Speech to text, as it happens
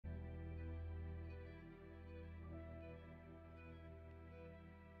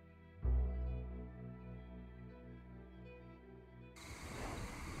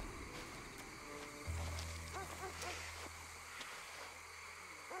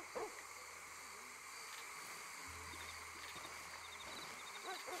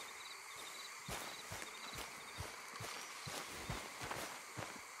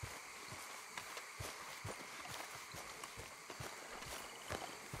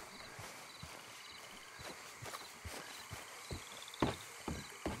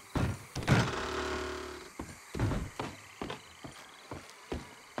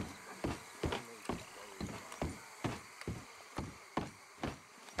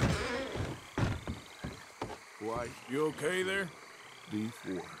You okay there?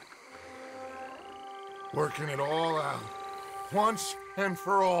 D4. Working it all out. Once and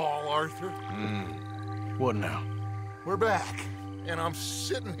for all, Arthur. What now? We're back, and I'm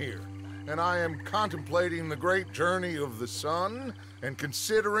sitting here, and I am contemplating the great journey of the sun and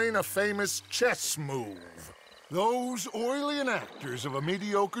considering a famous chess move. Those oily enactors of a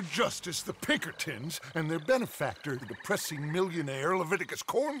mediocre justice, the Pinkertons, and their benefactor, the depressing millionaire Leviticus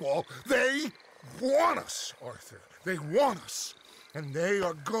Cornwall, they want us, Arthur. They want us. And they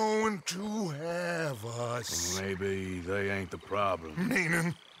are going to have us. Maybe they ain't the problem.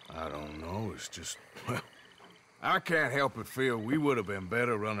 Meaning? I don't know, it's just, well, I can't help but feel we would have been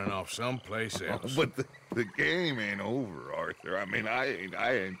better running off someplace else. But the game ain't over, Arthur. I mean, I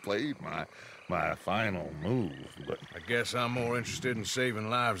ain't played my final move, but I guess I'm more interested in saving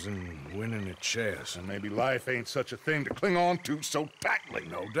lives than winning at chess. and maybe life ain't such a thing to cling on to so tightly.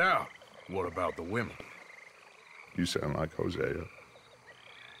 No doubt. What about the women? You sound like Hosea.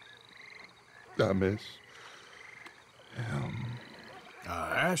 I miss him.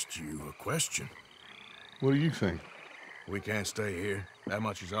 I asked you a question. What do you think? We can't stay here. That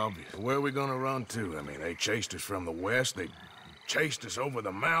much is obvious. Where are we gonna run to? I mean, they chased us from the west. They chased us over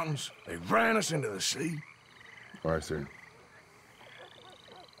the mountains. They ran us into the sea. Arthur,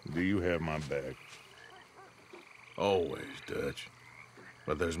 do you have my back? Always, Dutch.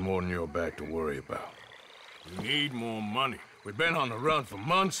 But there's more than your back to worry about. We need more money. We've been on the run for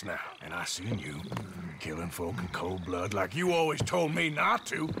months now, and I seen you killing folk in cold blood like you always told me not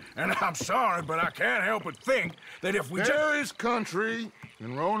to. And I'm sorry, but I can't help but think that if we There is country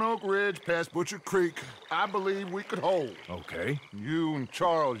in Roanoke Ridge past Butcher Creek I believe we could hold. Okay. You and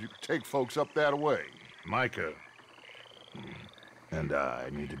Charles, you could take folks up that way. Micah and I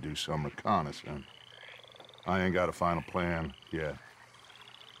need to do some reconnaissance. I ain't got a final plan yet.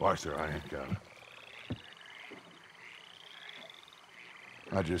 Arthur, I ain't got it.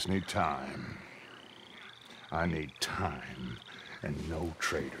 I just need time. I need time and no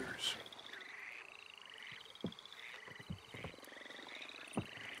traitors.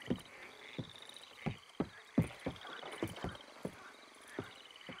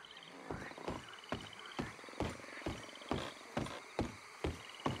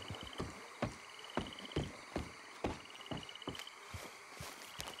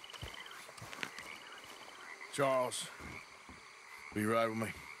 Charles, be right with me.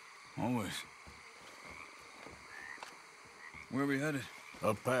 Always. Where are we headed?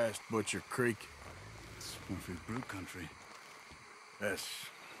 Up past Butcher Creek. It's Murphy Brew country. That's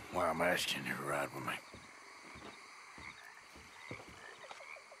why I'm asking you to ride with me.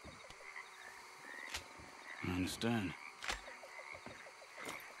 I understand.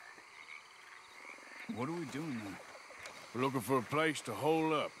 What are we doing there? We're looking for a place to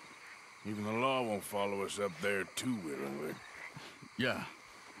hole up. Even the law won't follow us up there too willingly. Yeah.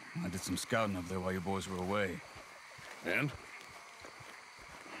 I did some scouting up there while you boys were away. And?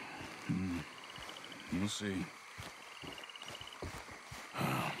 You'll see.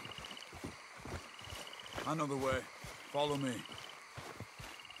 I know the way. Follow me.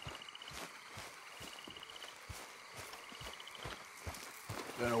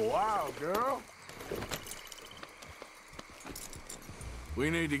 Been a while, girl. We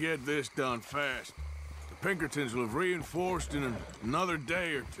need to get this done fast. The Pinkertons will have reinforced in another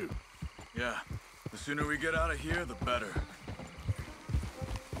day or two. Yeah. The sooner we get out of here, the better.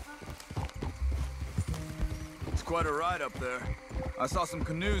 It's quite a ride up there. I saw some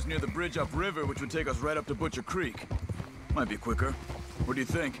canoes near the bridge upriver, which would take us right up to Butcher Creek. Might be quicker. What do you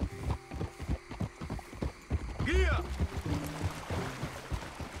think? Yeah!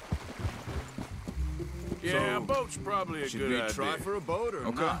 Yeah, So, a boat's probably a Should good we idea. try for a boat or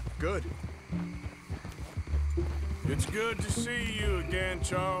Okay. not? Good. It's good to see you again,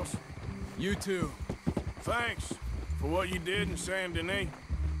 Charles. You too. Thanks for what you did in Saint Denis.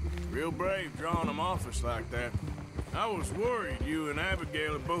 Real brave drawing them off us like that. I was worried you and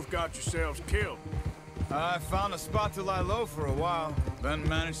Abigail had both got yourselves killed. I found a spot to lie low for a while, then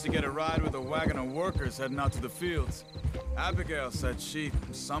managed to get a ride with a wagon of workers heading out to the fields. Abigail said she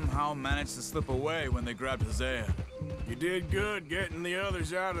somehow managed to slip away when they grabbed Hosea. You did good getting the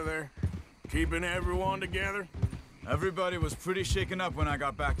others out of there. Keeping everyone together. Everybody was pretty shaken up when I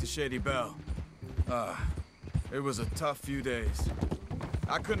got back to Shady Belle. It was a tough few days.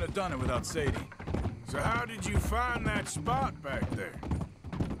 I couldn't have done it without Sadie. So how did you find that spot back there?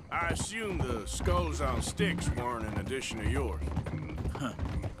 I assume the skulls on sticks weren't an addition of yours.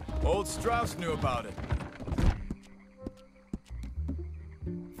 Old Strauss knew about it.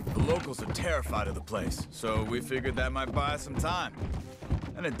 The locals are terrified of the place, so we figured that might buy us some time.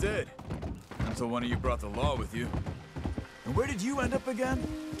 And it did. Until one of you brought the law with you. And where did you end up again?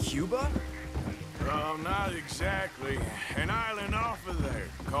 Cuba? Oh, not exactly. An island off of there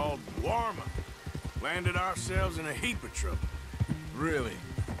called Warma. Landed ourselves in a heap of trouble. Really?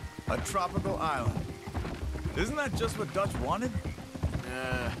 A tropical island? Isn't that just what Dutch wanted?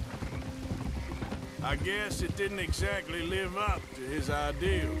 I guess it didn't exactly live up to his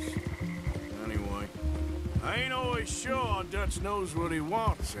ideals. Anyway, I ain't always sure Dutch knows what he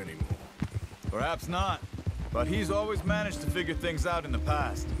wants anymore. Perhaps not. But he's always managed to figure things out in the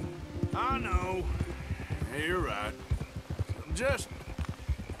past. I know. You're right. Just...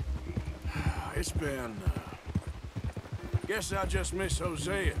 It's been... Guess I just miss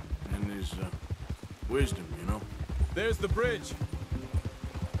Hosea and his wisdom, you know? There's the bridge.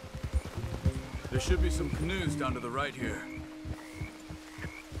 There should be some canoes down to the right here.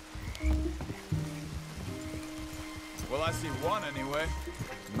 Well, I see one anyway.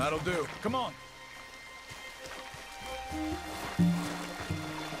 That'll do. Come on.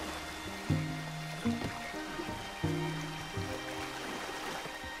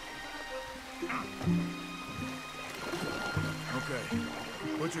 Okay.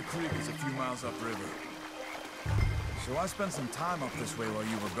 Butcher Creek is a few miles upriver. So I spent some time up this way while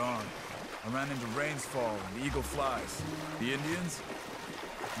you were gone. I ran into Rains Fall and the Eagle Flies. The Indians?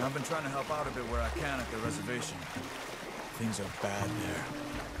 And I've been trying to help out a bit where I can at their reservation. Things are bad there.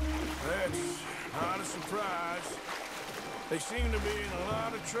 That's not a surprise. They seem to be in a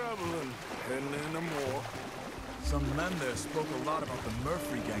lot of trouble and heading into more. Some men there spoke a lot about the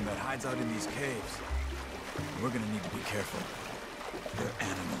Murphy gang that hides out in these caves. We're gonna need to be careful. They're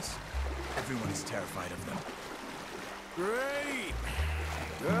animals. Everyone is terrified of them. Great!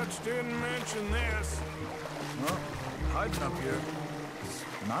 Dutch didn't mention this. Well, hiding up here is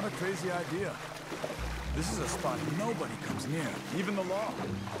not a crazy idea. This is a spot nobody comes near, even the law.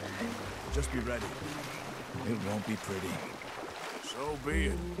 Just be ready. It won't be pretty. So be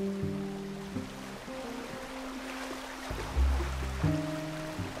it.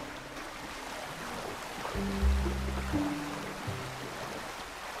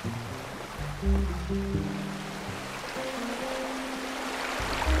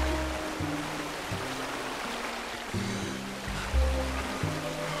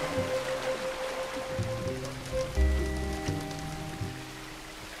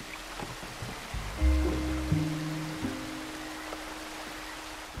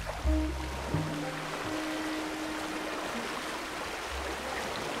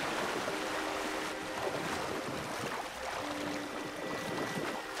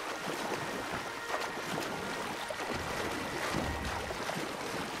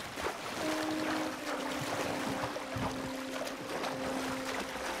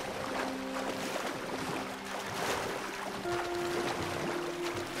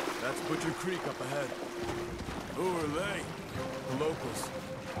 Butcher Creek up ahead. Who are they? The locals.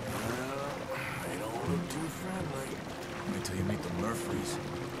 Well, they don't look too friendly. Wait till you meet the Murphys.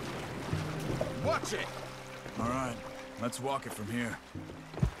 Watch it! All right, let's walk it from here.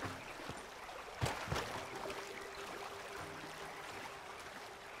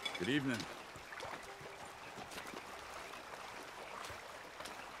 Good evening.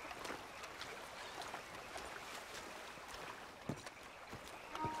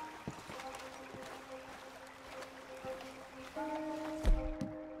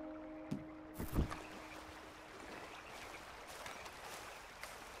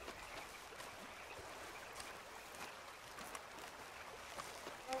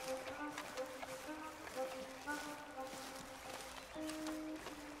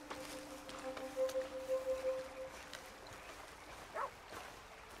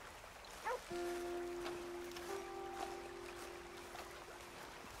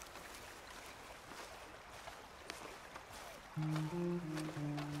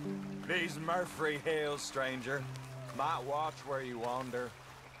 These Murphy Hills, stranger. Might watch where you wander.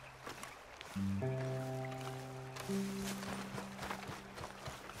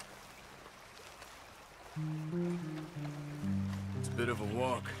 It's a bit of a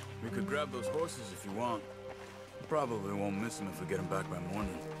walk. We could grab those horses if you want. Probably won't miss them if we get them back by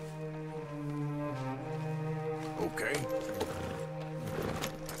morning. Okay.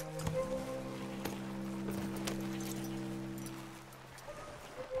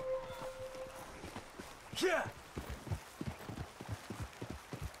 Yeah!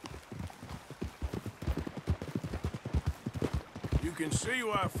 You can see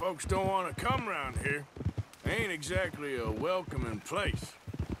why folks don't want to come around here. Ain't exactly a welcoming place.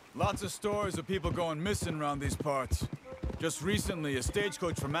 Lots of stories of people going missing around these parts. Just recently, a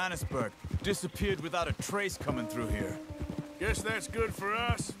stagecoach from Annisburg disappeared without a trace coming through here. Guess that's good for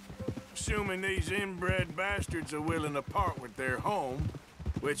us. Assuming these inbred bastards are willing to part with their home,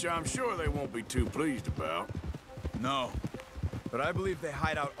 which I'm sure they won't be too pleased about. No. But I believe they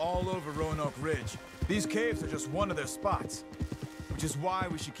hide out all over Roanoke Ridge. These caves are just one of their spots. Which is why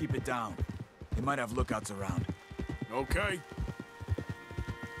we should keep it down. They might have lookouts around. Okay.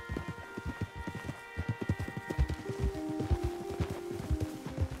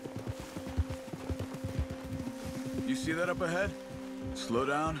 You see that up ahead? Slow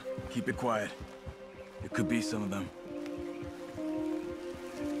down, keep it quiet. It could be some of them.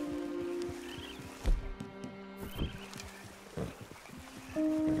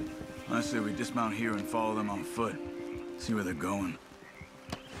 I say we dismount here and follow them on foot. See where they're going.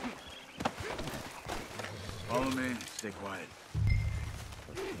 Follow me, stay quiet.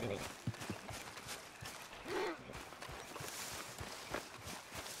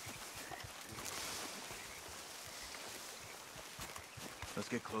 Let's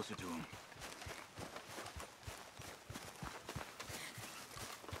get closer to him.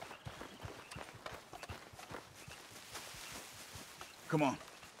 Come on,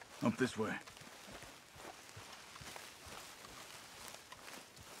 up this way.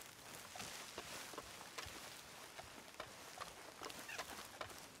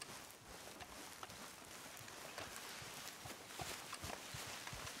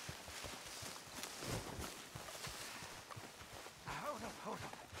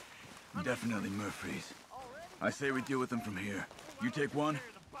 Definitely Murphy's. I say we deal with them from here. You take one,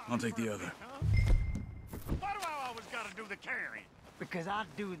 I'll take the other. Why do I always gotta do the carrying? Because I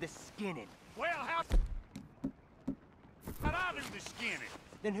do the skinning. Well, how'd I do the skinning?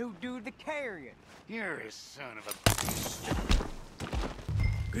 Then who do the carrying? You're a son of a bitch.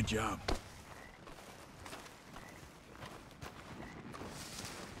 Good job.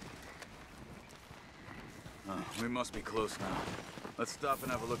 We must be close now. Let's stop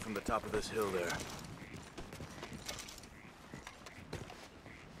and have a look from the top of this hill there.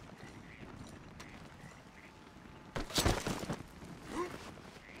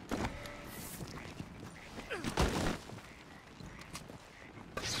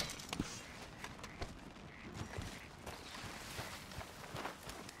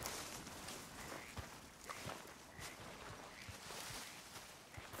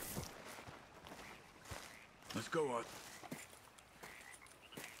 Let's go, Art.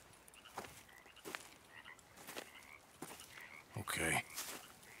 Okay.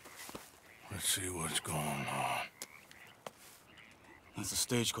 Let's see what's going on. That's the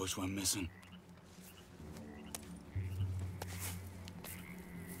stagecoach went missing.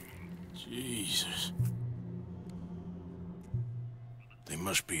 Jesus. They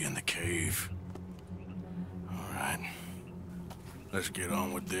must be in the cave. All right. Let's get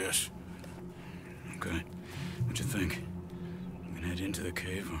on with this. Okay. What you think? We can head into the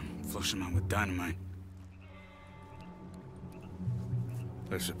cave or flush them out with dynamite?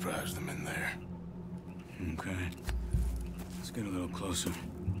 Let's surprise them in there. Okay. Let's get a little closer.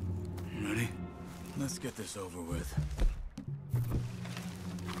 Ready? Let's get this over with.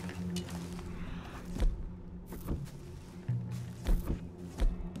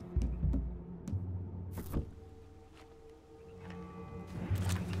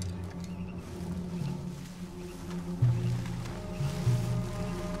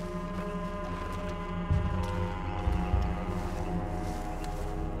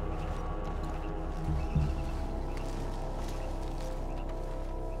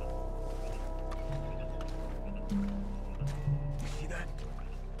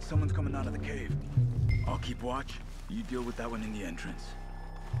 Someone's coming out of the cave. I'll keep watch. You deal with that one in the entrance.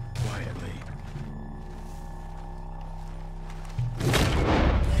 Quietly.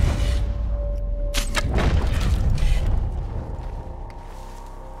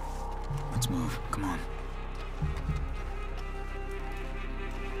 Let's move. Come on.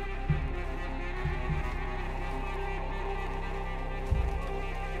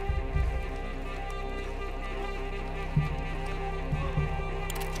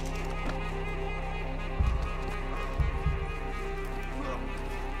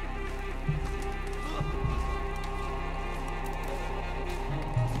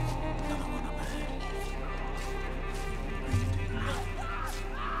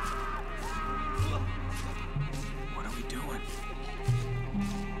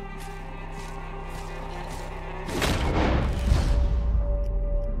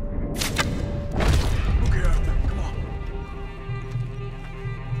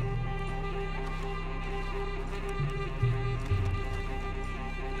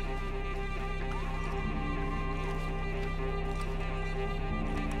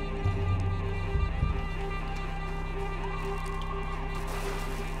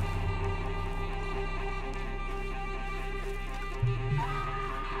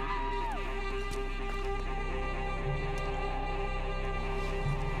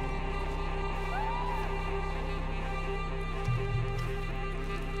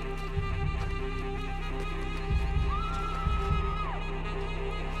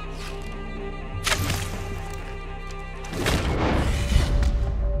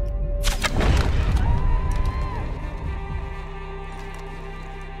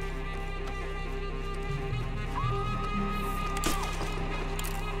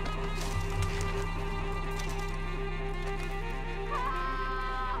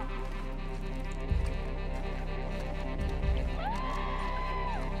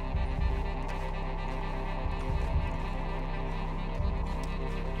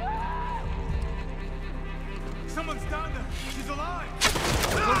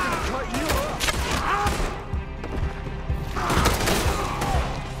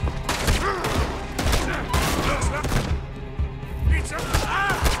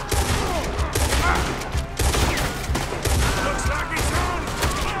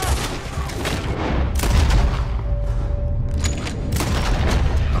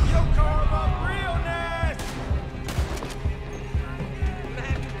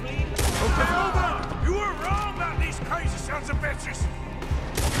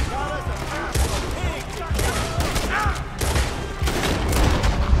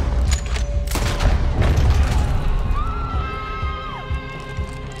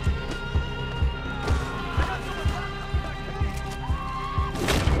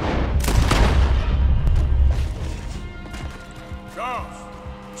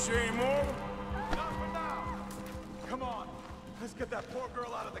 see any more? Not for now. Come on. Let's get that poor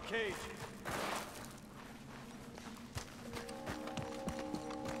girl out of the cage.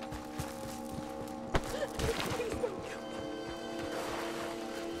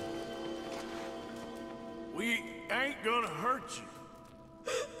 We ain't gonna hurt you.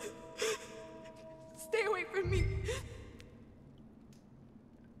 Stay away from me.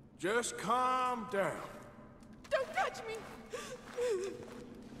 Just calm down. Don't touch me.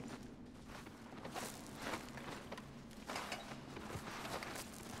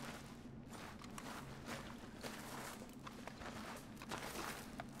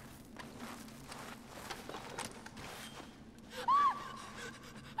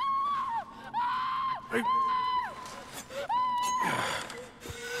 Hey.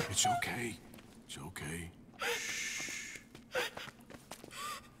 It's okay. It's okay. Shh.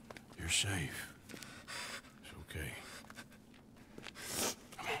 You're safe. It's okay.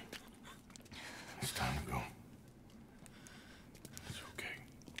 Come on. It's time to go. It's okay.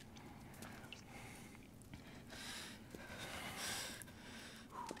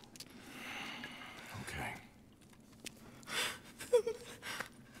 Okay.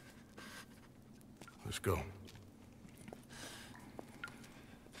 Let's go.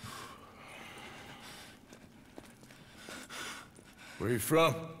 Where are you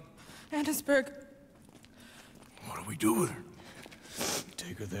from? Annesburg. What do we do with her?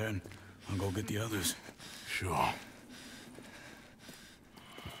 Take her there and I'll go get the others. Sure.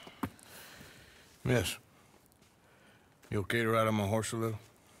 Miss, you okay to ride on my horse a little?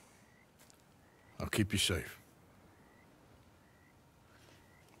 I'll keep you safe.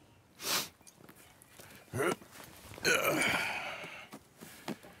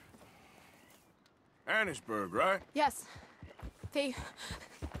 Annesburg, right? Yes. They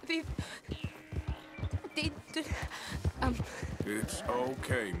It's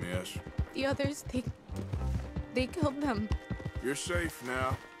okay, miss. the others, they killed them. You're safe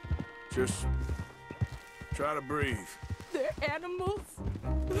now. Just try to breathe. They're animals.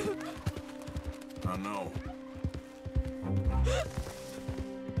 I know.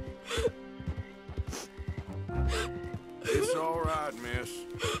 It's all right, miss.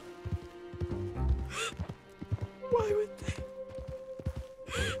 Why would they?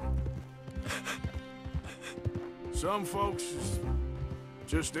 Some folks is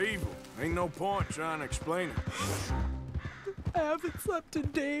just evil. Ain't no point trying to explain it. I haven't slept in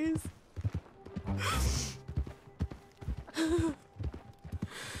days.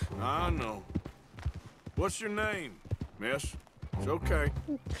 I know. What's your name, miss? It's okay.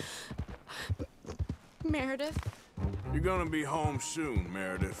 Meredith. You're gonna be home soon,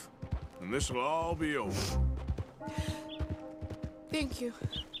 Meredith. And this'll all be over. Thank you.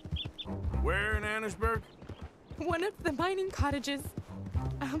 Where in Annesburg? One of the mining cottages.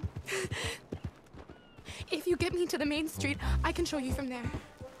 If you get me to the main street, I can show you from there.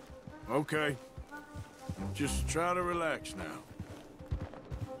 Okay. Just try to relax now.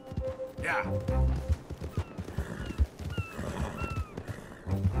 Yeah.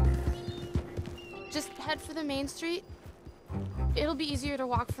 Just head for the main street. It'll be easier to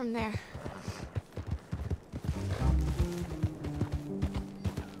walk from there.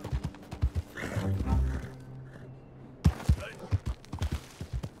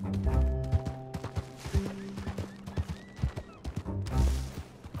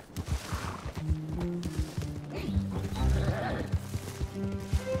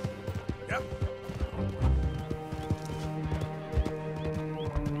 Yep.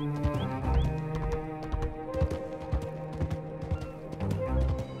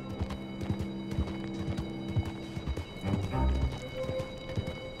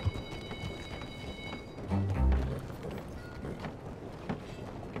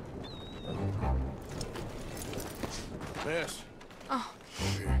 Miss. Oh.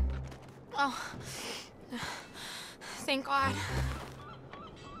 Here. Oh. Thank God.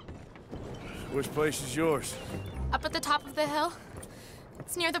 Which place is yours? Up at the top of the hill.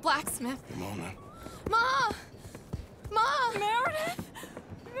 It's near the blacksmith. Come on now. Ma! Ma! Meredith!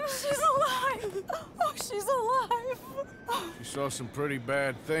 She's alive! Oh, she's alive! You saw some pretty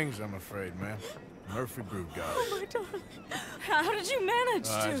bad things, I'm afraid, ma'am. Murphy Brood got her. Oh, my darling. How did you manage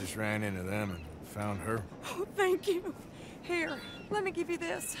I just ran into them and found her. Oh, thank you. Here, let me give you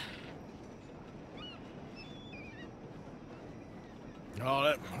this.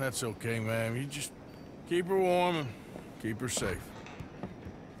 Oh, that's okay, ma'am. You just keep her warm and keep her safe.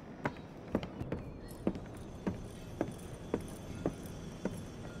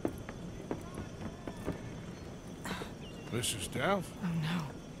 Mrs. Downs? Oh,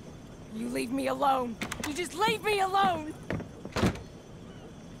 no. You leave me alone. You just leave me alone.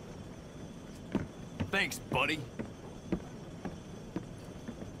 Thanks, buddy.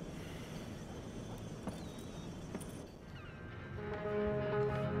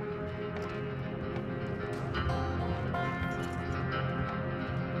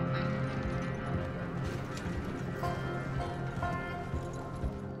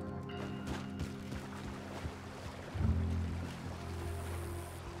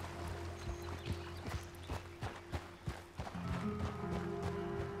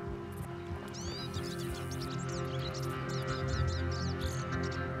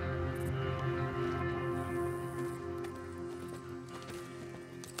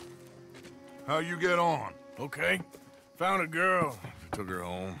 How you get on? Okay. Found a girl. Took her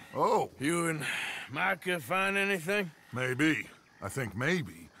home. Oh. You and Micah find anything? Maybe. I think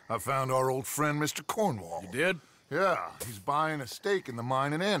maybe. I found our old friend, Mr. Cornwall. You did? Yeah, he's buying a stake in the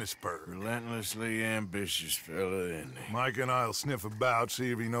mine in Annisburg. Relentlessly ambitious fella, isn't he? Mike and I'll sniff about,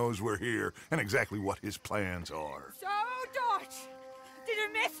 see if he knows we're here, and exactly what his plans are. So, Dutch, did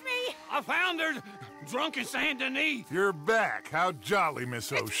you miss me? I found her drunk in Saint Denis. You're back. How jolly, Miss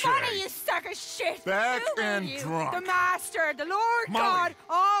It's O'Shea. funny, you sack of shit. Back Who and are you? drunk. The Master, the Lord Molly. God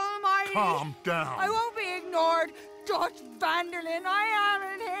Almighty. Calm down. I won't be ignored. Dutch Vanderlyn, I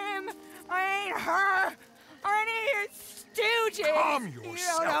am him. I ain't her. Or any of your stooges. Calm You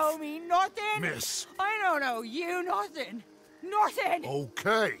yourself. don't know me nothing. Miss. I don't know you nothing. Nothing.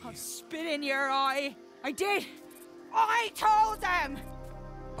 Okay. I'll spit in your eye. I did. I told them.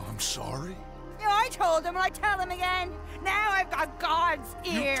 I'm sorry? Yeah, I told them and I tell them again. Now I've got God's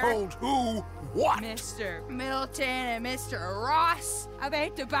ear. You told who what? Mr. Milton and Mr. Ross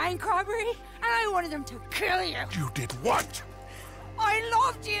about the bank robbery, and I wanted them to kill you. You did what? I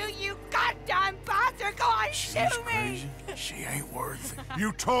loved you, you goddamn bastard! Go on, She's shoot me! crazy. She ain't worth it.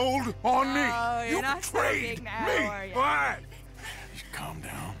 You told on me. Oh, you're You not so betrayed big now, me. are you? What? Just calm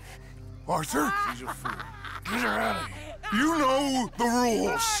down. Arthur, She's a fool. Get her out of here. you know the You're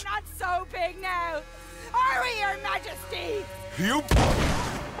rules. not so big now. Are we, Your Majesty? You...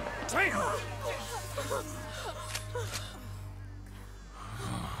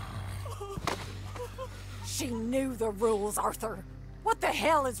 She knew the rules, Arthur. What the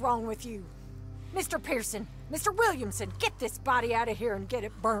hell is wrong with you? Mr. Pearson, Mr. Williamson, get this body out of here and get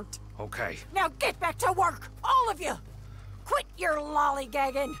it burnt. Okay. Now get back to work, all of you! Quit your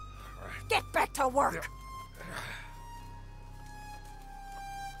lollygagging! Get back to work!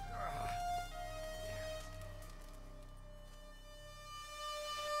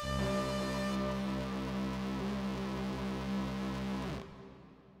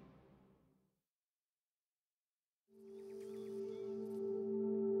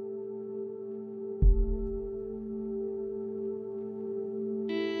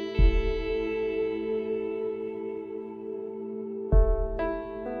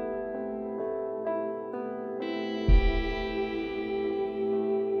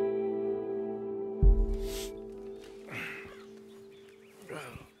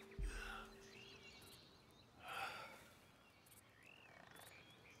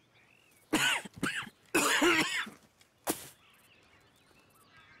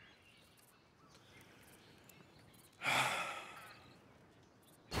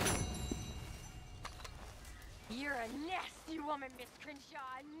 You're a nasty woman, Miss Crenshaw.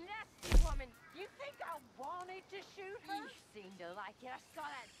 A nasty woman. You think I wanted to shoot her? You seem to like it. I saw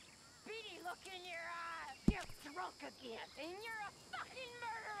that beady look in your eye. You're drunk again. And you're a fucking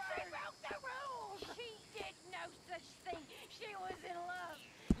murderer. She broke the rules. She did no such thing. She was in love.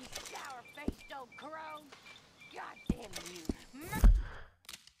 You sour-faced old crow. God damn you. Murderer!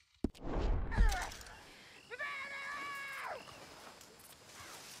 Murderer!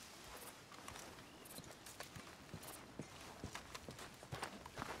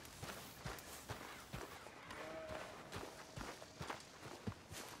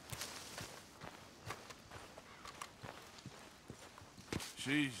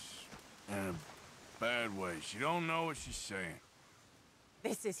 She's in a bad way. She don't know what she's saying.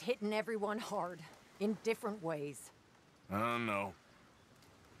 This is hitting everyone hard, in different ways. I don't know.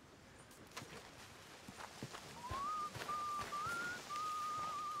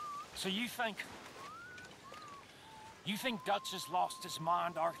 So you think Dutch has lost his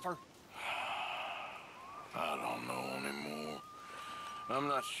mind, Arthur? I don't know anymore. I'm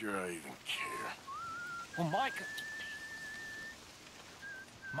not sure I even care. Well,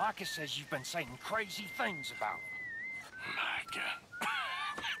 Micah says you've been saying crazy things about him. Micah.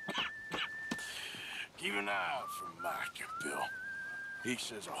 Keep an eye out for Micah, Bill. He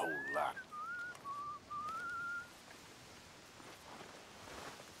says a whole lot.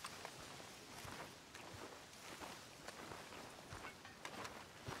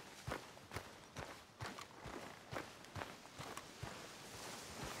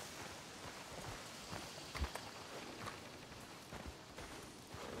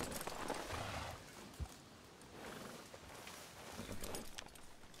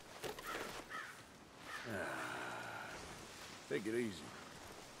 Take it easy.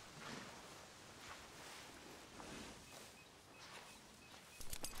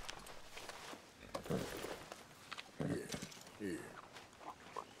 Here.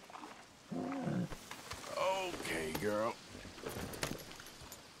 Okay, girl.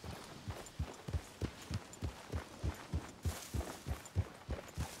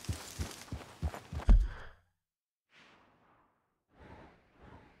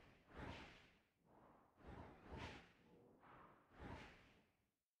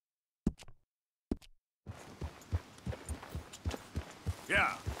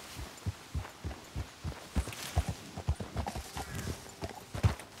 Yeah.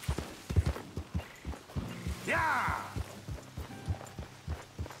 Yeah.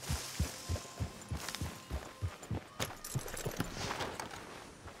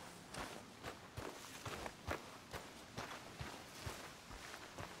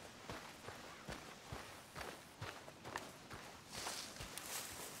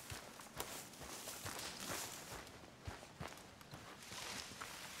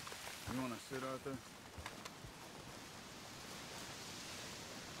 You wanna sit, Arthur?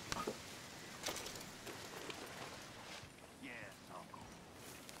 Yes, Uncle.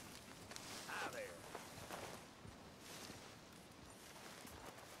 Hi there.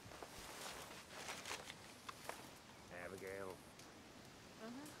 Abigail.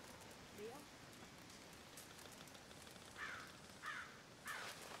 Yeah?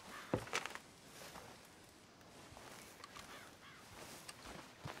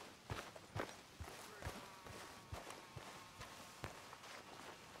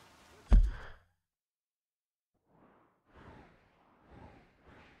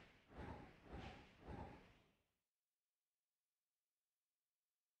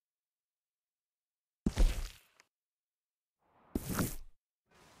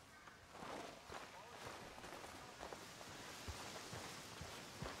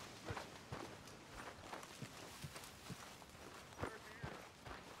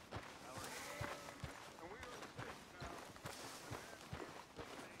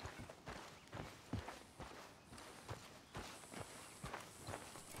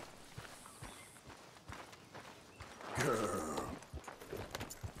 Girl.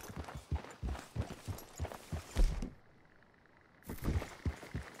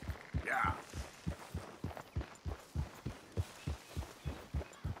 Yeah.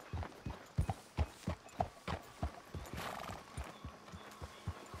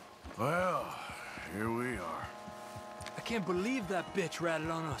 Well, here we are. I can't believe that bitch ratted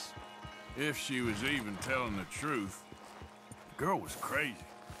on us. If she was even telling the truth, the girl was crazy.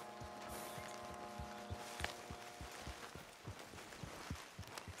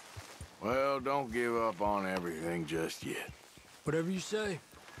 Well, don't give up on everything just yet. Whatever you say.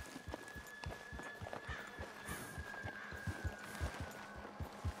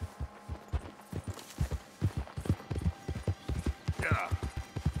 Yeah.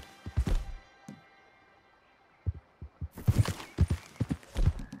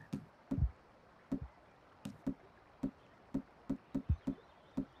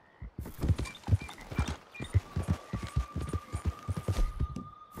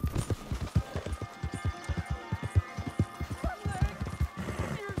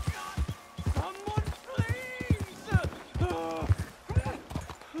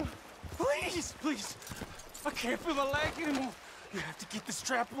 Please, I can't feel the leg anymore. You have to get the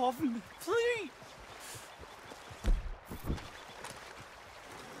strap off of me, please.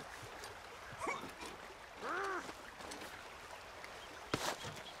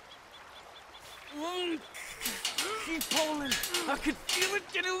 Keep pulling. I can feel it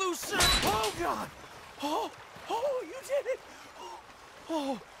getting looser. Oh, God. Oh, you did it.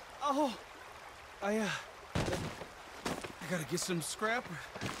 I gotta get some scrap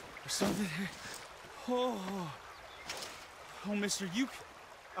or something. Oh, mister,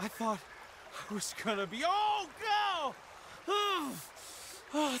 I thought I was gonna be, oh, go! Oh,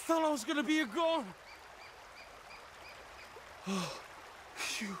 I thought I was gonna be a goner. Oh,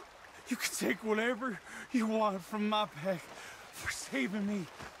 you can take whatever you want from my bag for saving me.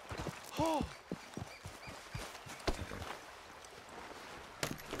 Oh.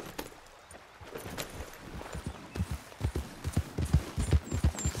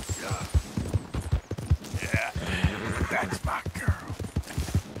 That's my girl.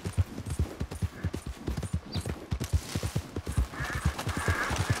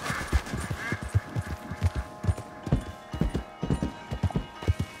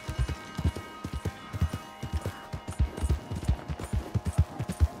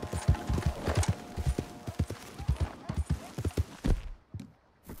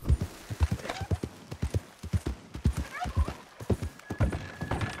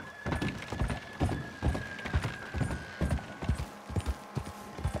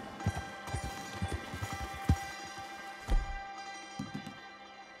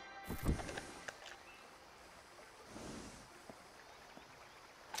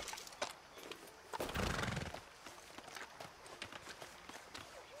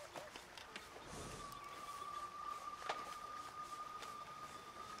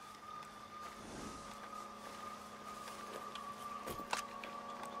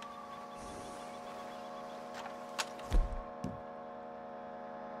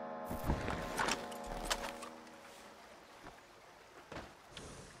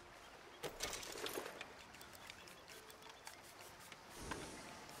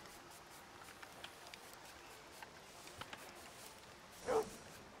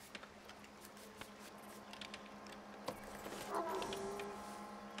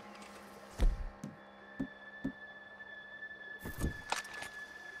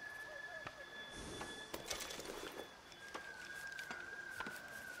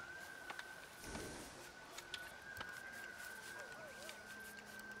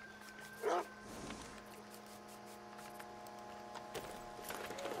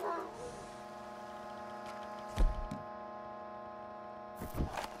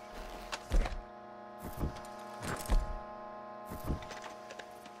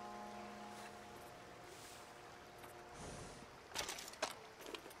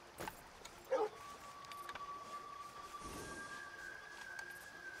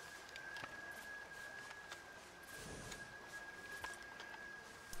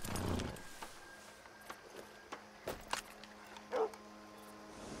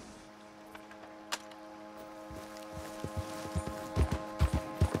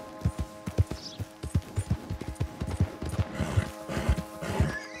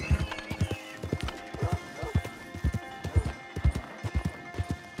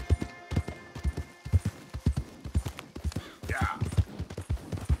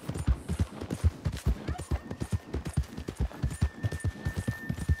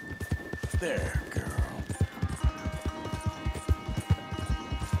 There, girl.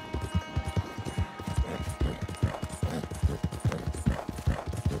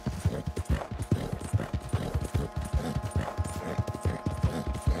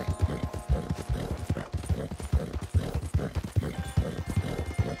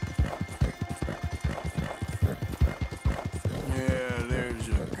 Yeah, there's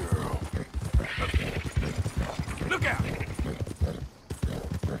a girl. Look out!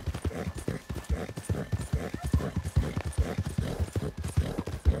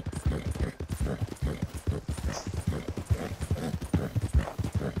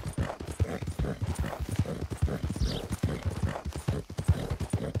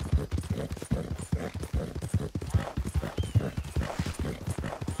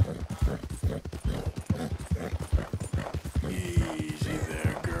 Easy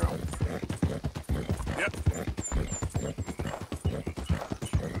there, girl. Yep.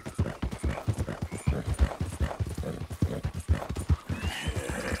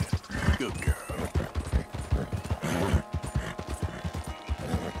 Yeah, good girl.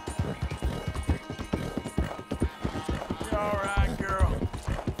 You all right, girl?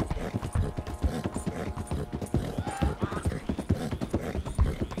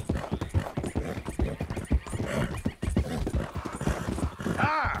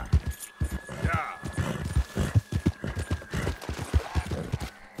 Ah! Yeah.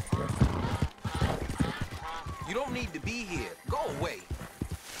 You don't need to be here. Go away.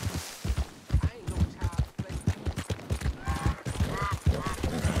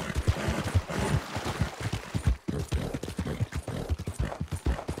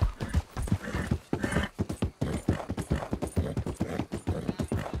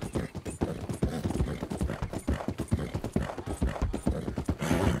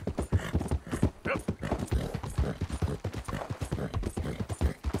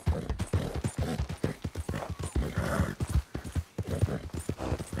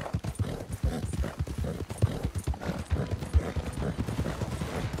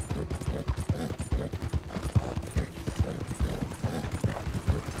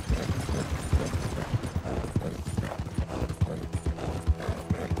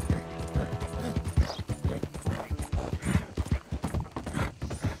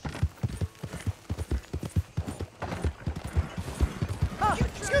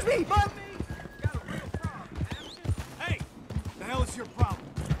 Excuse me, bud! Hey! The hell is your problem?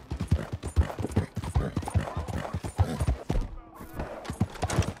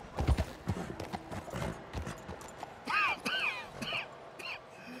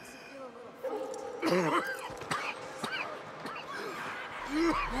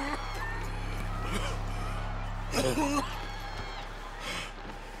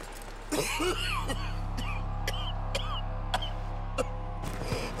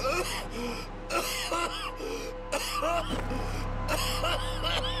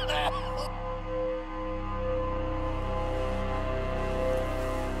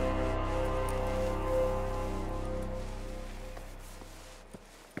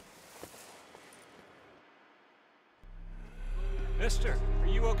 Mister, are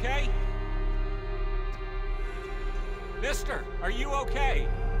you okay? Mister, are you okay?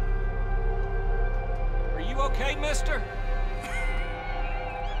 Are you okay, mister?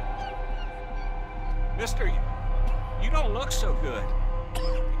 Mister, you don't look so good.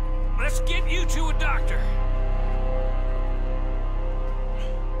 Let's get you to a doctor.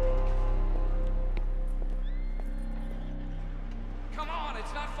 Come on,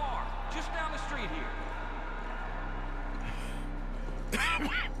 it's not far. Just down the street here.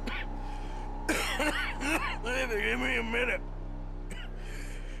 Give me a minute.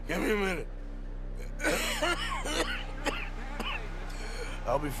 Give me a minute.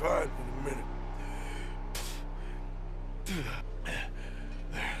 I'll be fine in a minute. There.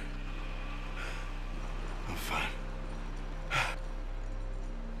 I'm fine.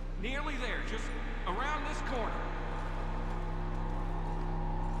 Nearly there, just around this corner.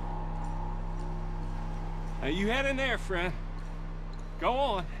 Now you head in there, friend. Go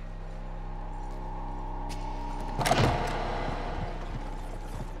on.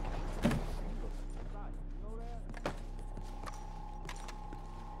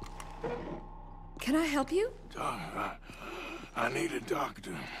 Can I help you? I need a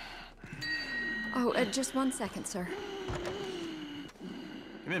doctor. Oh, just 1 second, sir.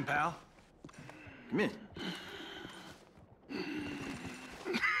 Come in, pal. Come in.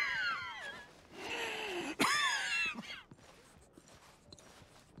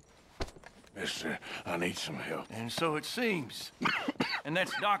 Mister, I need some help. And so it seems. And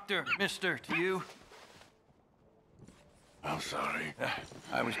that's Dr. Mister to you? I'm sorry.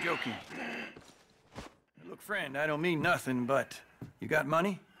 I was joking. Look, friend, I don't mean nothing, but you got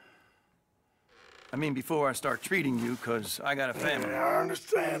money? I mean, before I start treating you, 'cause I got a family. Yeah, I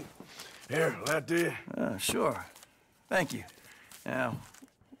understand. Here, that dear. Sure. Thank you. Now,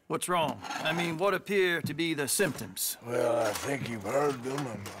 what's wrong? I mean, what appear to be the symptoms? Well, I think you've heard them.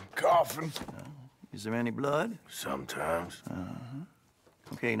 I'm coughing. Is there any blood? Sometimes.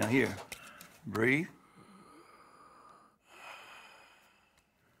 Okay, now here. Breathe.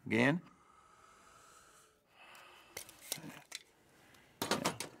 Again.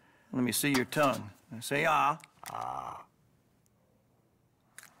 Let me see your tongue. Say ah. Ah.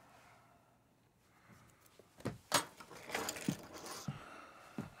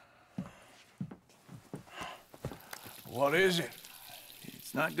 What is it?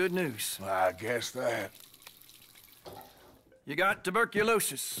 It's not good news. I guess that. You got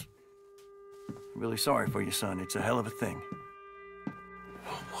tuberculosis. Really sorry for you, son. It's a hell of a thing.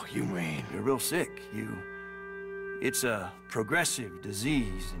 What you mean? You're real sick. It's a progressive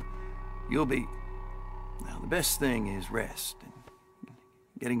disease, and you'll be... Now, the best thing is rest, and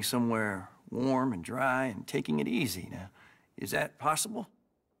getting somewhere warm and dry, and taking it easy. Now, is that possible?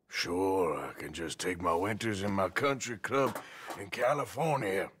 Sure, I can just take my winters in my country club in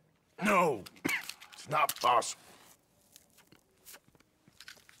California. No, it's not possible.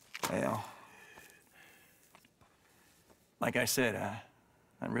 Well, like I said,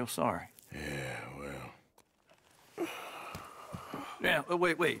 I'm real sorry. Yeah, well... Yeah,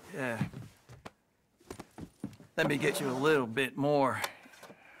 wait. Let me get you a little bit more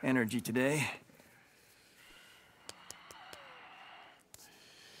energy today.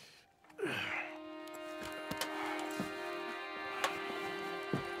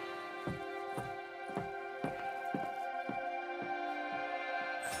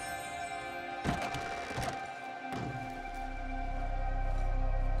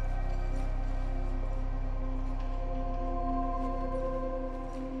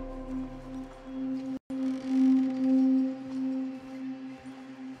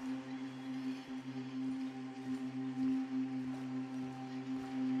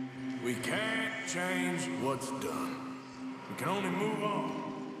 We can't change what's done. We can only move on.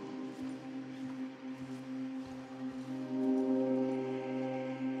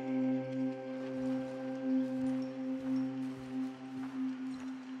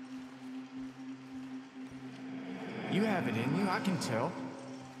 You have it in you, I can tell.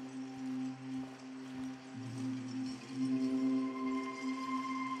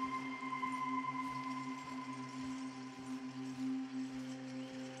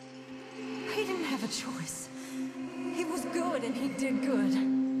 He didn't have a choice. He was good and he did good.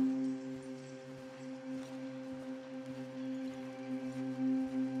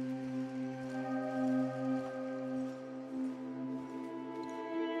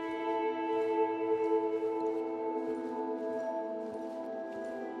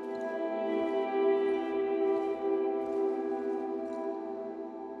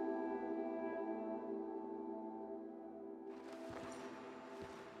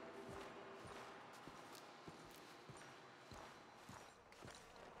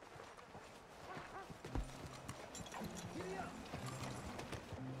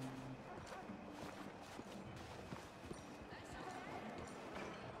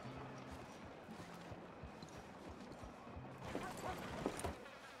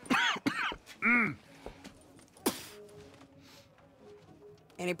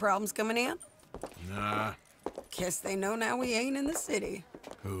 Any problems coming in? Nah. Guess they know now we ain't in the city.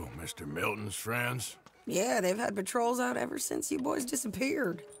 Who, Mr. Milton's friends? Yeah, they've had patrols out ever since you boys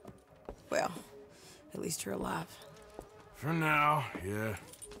disappeared. Well, at least you're alive. For now, yeah.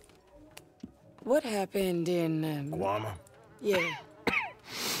 What happened in, Guama? Yeah.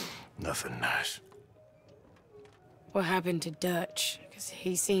 Nothing nice. What happened to Dutch? Because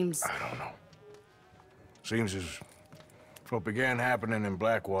he seems... I don't know. Seems as what began happening in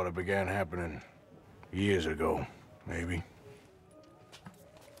Blackwater began happening years ago, maybe.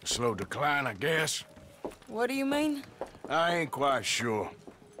 A slow decline, I guess. What do you mean? I ain't quite sure.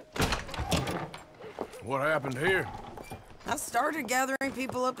 What happened here? I started gathering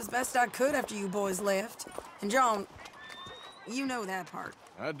people up as best I could after you boys left. And John, you know that part.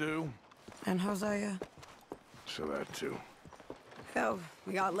 I do. And Hosea? So that too. Hell,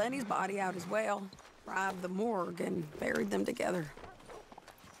 we got Lenny's body out as well. Robbed the morgue and buried them together.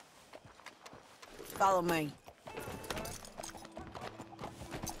 Follow me.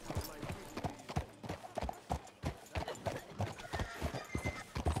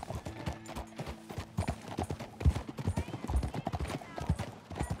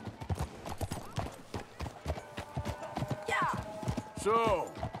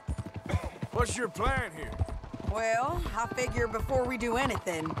 So, What's your plan here? Well, I figure before we do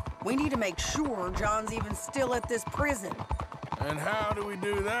anything, we need to make sure John's even still at this prison. And how do we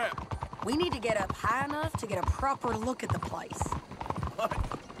do that? We need to get up high enough to get a proper look at the place. What?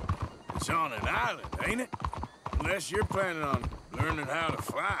 It's on an island, ain't it? Unless you're planning on learning how to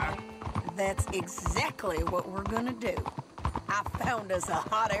fly. That's exactly what we're gonna do. I found us a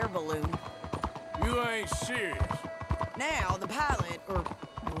hot air balloon. You ain't serious. Now, the pilot, or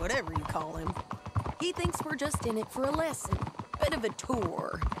whatever you call him, he thinks we're just in it for a lesson. Bit of a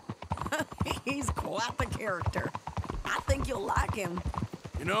tour. He's quite the character. I think you'll like him.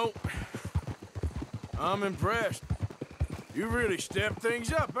 You know, I'm impressed. You really stepped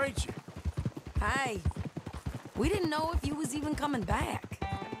things up, ain't you? Hey, we didn't know if you was even coming back.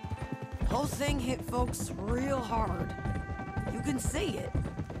 The whole thing hit folks real hard. You can see it.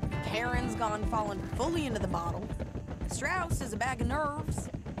 Karen's gone falling fully into the bottle. Strauss is a bag of nerves.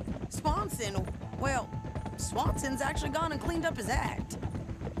 Swanson's actually gone and cleaned up his act.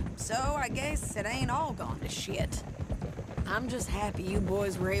 So I guess it ain't all gone to shit. I'm just happy you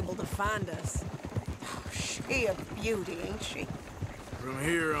boys were able to find us. She a beauty, ain't she? From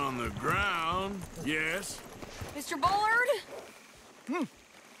here on the ground, yes. Mr. Bullard?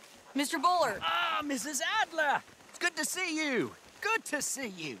 Mr. Bullard. Ah, Mrs. Adler. It's good to see you. Good to see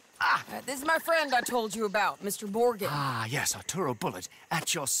you. This is my friend I told you about, Mr. Morgan. Ah, yes, Arturo Bullard.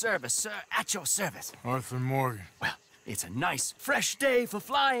 At your service, sir. At your service. Arthur Morgan. Well, it's a nice, fresh day for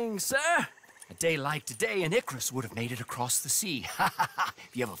flying, sir. A day like today, an Icarus would have made it across the sea. Ha ha ha.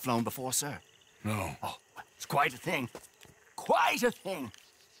 Have you ever flown before, sir? No. Oh, it's quite a thing. Quite a thing.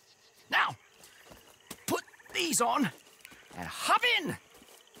 Now, put these on and hop in.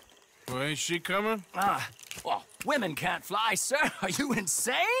 Well, ain't she coming? Well, women can't fly, sir. Are you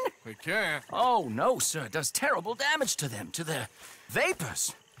insane? They can't. Oh, no, sir. It does terrible damage to them, to their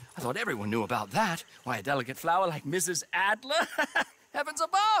vapors. I thought everyone knew about that. Why, a delicate flower like Mrs. Adler? Heavens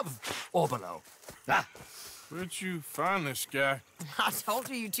above. Or below. Where'd you find this guy? I told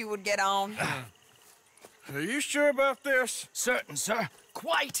you two would get on. Are you sure about this? Certain, sir.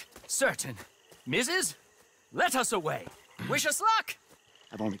 Quite certain. Mrs., let us away. Wish us luck.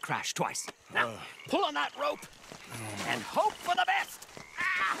 I've only crashed twice. Now, pull on that rope and hope for the best.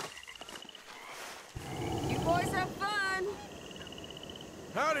 You boys have fun.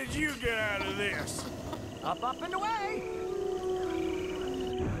 How did you get out of this? Up, and away.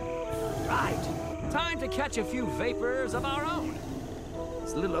 Right. Time to catch a few vapors of our own.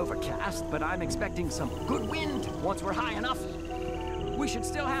 It's a little overcast, but I'm expecting some good wind once we're high enough. We should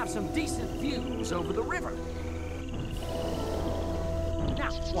still have some decent views over the river.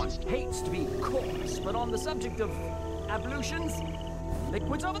 Now, one hates to be coarse, but on the subject of ablutions,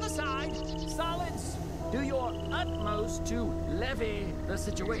 liquids over the side, solids, do your utmost to levy the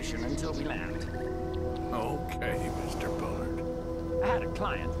situation until we land. Okay, Mr. Bullard. I had a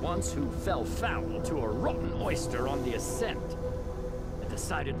client once who fell foul to a rotten oyster on the ascent. A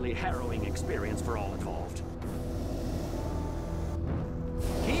decidedly harrowing experience for all involved.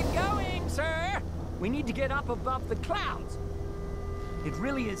 Keep going, sir! We need to get up above the clouds. It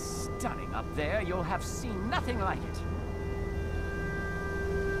really is stunning up there. You'll have seen nothing like it.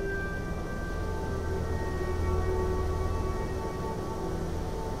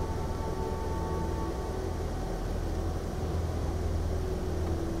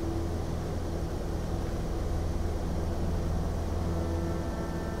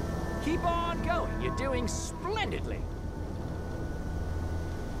 Keep on going. You're doing splendidly.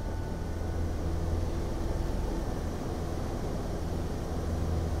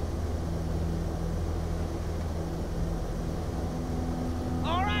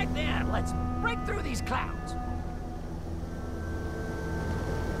 All right, then. Let's break through these clouds.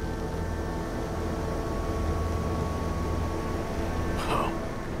 Oh,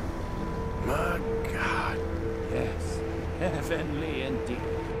 my God. Yes, heavenly indeed.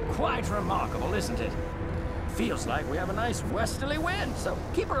 Quite remarkable, isn't it? Feels like we have a nice westerly wind, so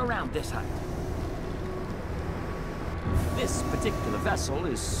keep her around this height. This particular vessel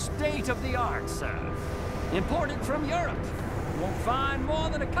is state-of-the-art, sir. Imported from Europe. You won't find more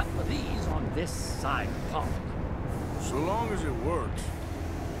than a couple of these on this side of the pond. So long as it works.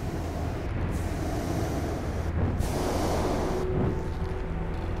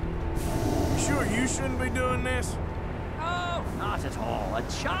 You sure you shouldn't be doing this? Oh, not at all. A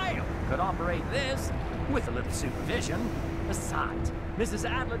child could operate this with a little supervision. Besides, Mrs.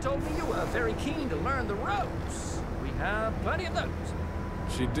 Adler told me you were very keen to learn the ropes. We have plenty of those.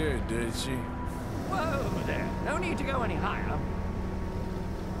 She did she? Whoa there. No need to go any higher.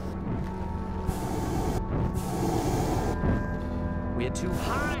 We're too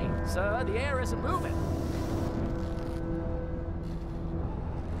high, sir. The air isn't moving.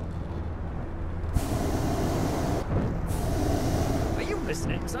 Are you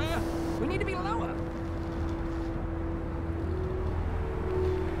listening, sir? We need to be lower.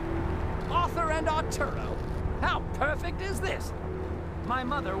 Arthur and Arturo. How perfect is this? My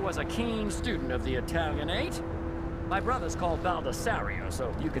mother was a keen student of the Italianate. My brother's called Baldessario,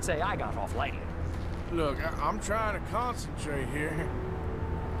 so you could say I got off lightly. Look, I'm trying to concentrate here.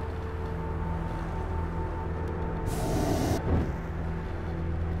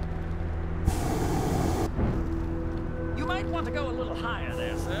 You might want to go a little higher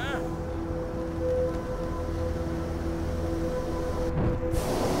there, sir.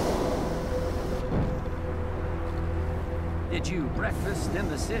 Did you breakfast in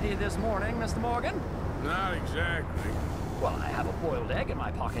the city this morning, Mr. Morgan? Not exactly. Well, I have a boiled egg in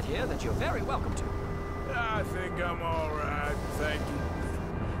my pocket here that you're very welcome to. I think I'm all right, thank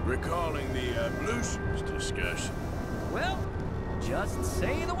you. Recalling the ablutions discussion. Well, just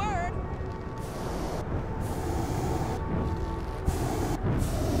say the word.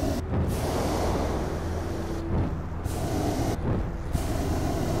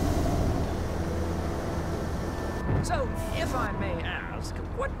 So, if I may ask,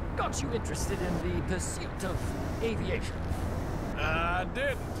 what got you interested in the pursuit of aviation? I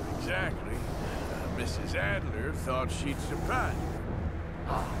didn't, exactly. Mrs. Adler thought she'd surprise me.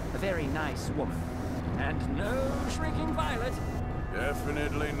 Ah, a very nice woman. And no shrinking violet.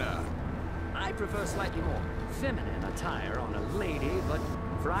 Definitely not. I prefer slightly more feminine attire on a lady, but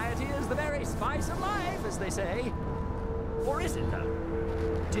variety is the very spice of life, as they say. Or is it,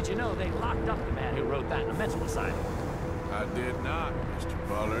 though? Did you know they locked up the man who wrote that in a mental asylum? I did not, Mr.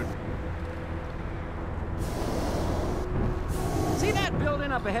 Bullard. See that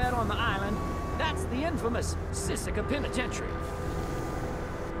building up ahead on the island? That's the infamous Sisika Penitentiary.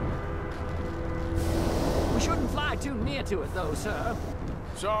 We shouldn't fly too near to it, though, sir.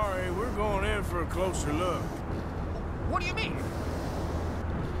 Sorry, we're going in for a closer look. What do you mean?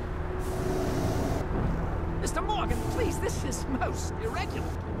 Mr. Morgan, please, this is most irregular.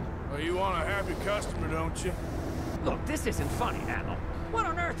 Well, you want a happy customer, don't you? Look, this isn't funny, Admiral. What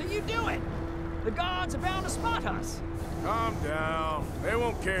on earth are you doing? The guards are bound to spot us. Calm down. They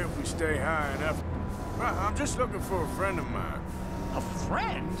won't care if we stay high enough. I'm just looking for a friend of mine. A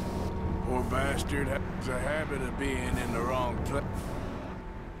friend? Poor bastard has a habit of being in the wrong place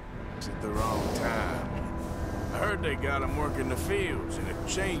at the wrong time. I heard they got him working the fields in a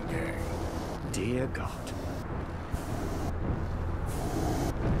chain gang. Dear God.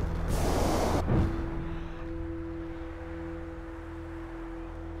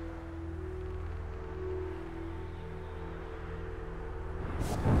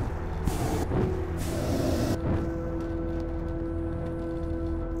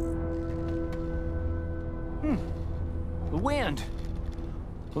 The wind.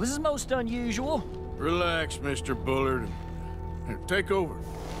 Well, this is most unusual. Relax, Mr. Bullard. Here, take over.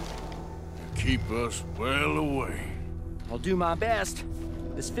 Keep us well away. I'll do my best.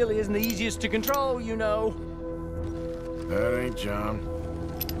 This filly isn't the easiest to control, you know. That ain't John.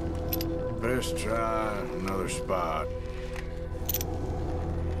 Best try another spot.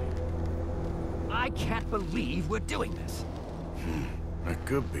 I can't believe we're doing this. That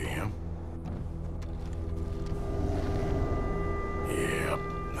could be him. Yep,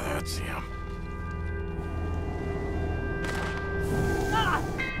 that's him. Ah!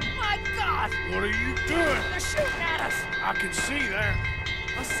 My God! What are you doing? They're shooting at us! I can see that.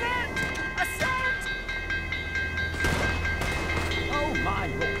 Ascent! Ascent! Oh, my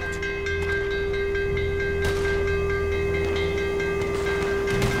Lord.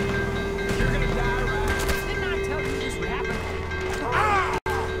 You're gonna die, right? Didn't I tell you this would happen? Ah!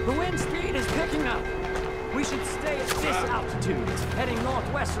 The wind speed is picking up. We should stay at this altitude, heading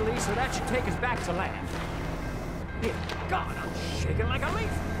northwesterly, so that should take us back to land. Dear God, I'm shaking like a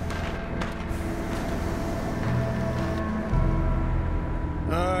leaf.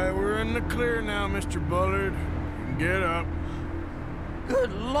 All right, we're in the clear now, Mr. Bullard. You can get up.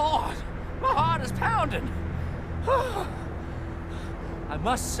 Good Lord! My heart is pounding! I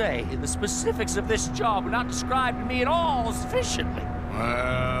must say, the specifics of this job were not described to me at all sufficiently.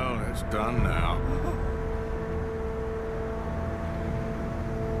 Well, it's done now.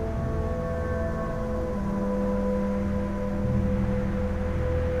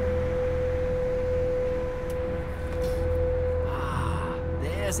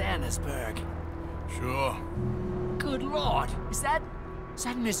 Annesburg. Sure. Good Lord, is that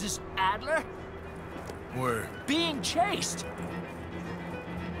Mrs. Adler? Where? Being chased.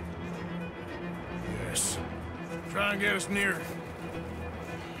 Yes. Try and get us near.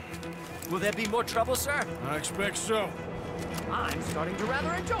 Will there be more trouble, sir? I expect so. I'm starting to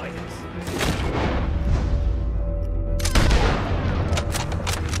rather enjoy this.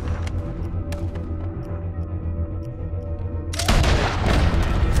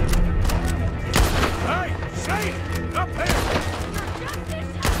 Hey, say it! Up here!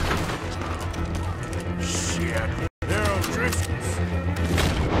 Shit! They're O'Driscolls.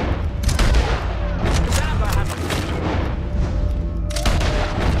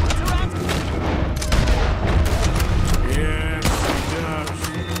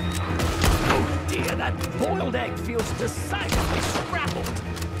 That boiled egg feels decidedly scrappled.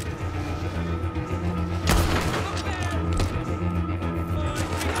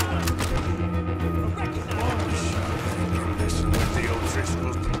 Listen with the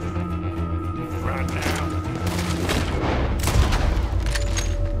O'Driscolls right now.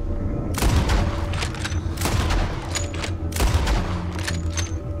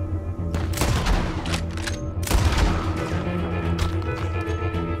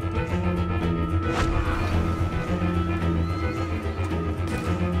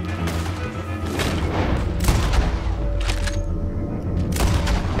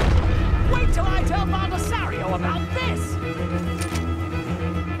 About this!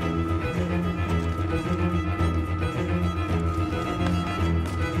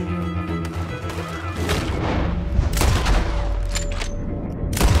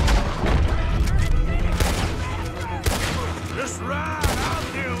 Just ride, I'll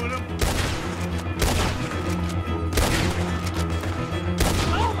deal with them.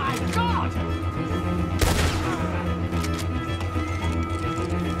 Oh my God!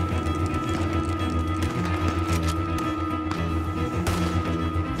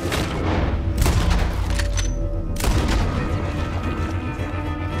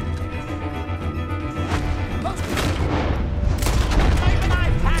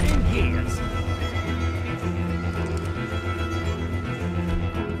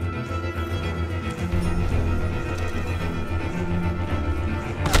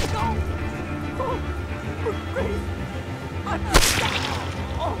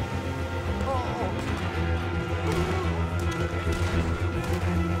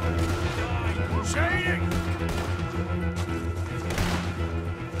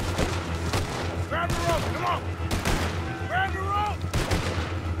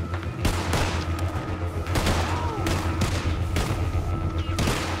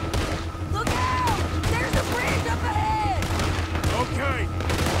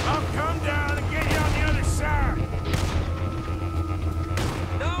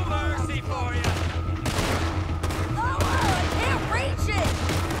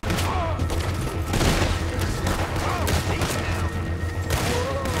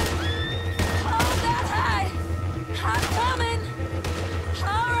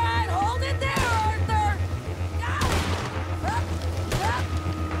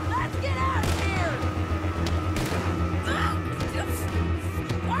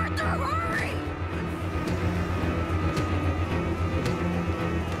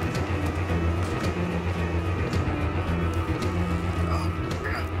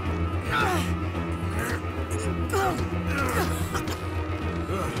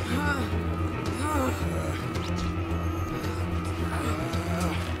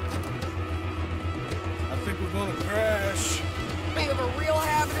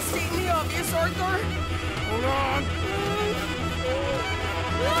 Arthur! Hold on!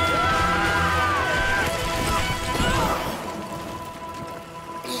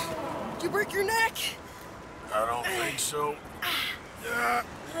 Did you break your neck? I don't think so.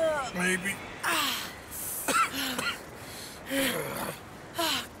 Maybe.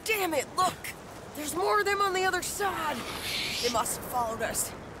 Damn it, look! There's more of them on the other side. They must have followed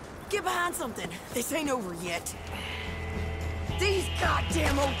us. Get behind something. This ain't over yet. These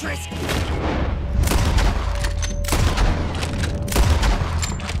goddamn O'Driscolls!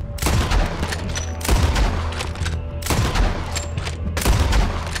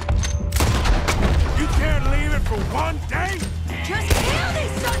 You can't leave it for one day? Just kill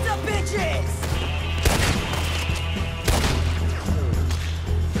these sons of bitches!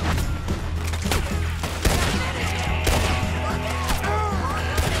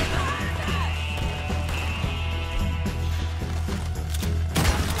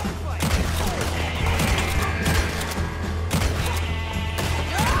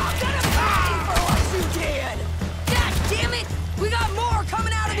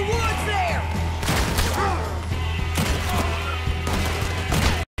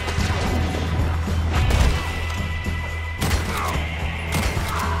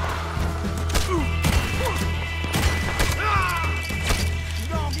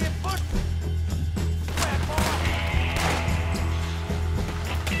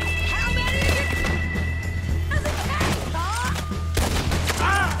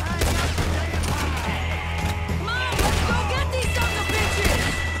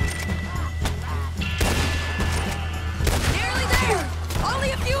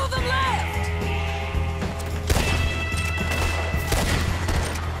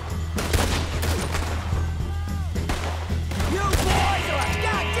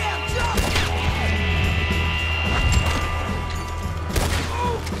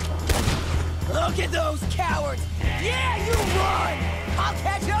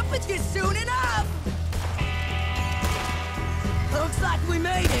 you soon enough! Looks like we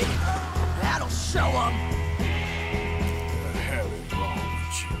made it. That'll show 'em. What the hell is wrong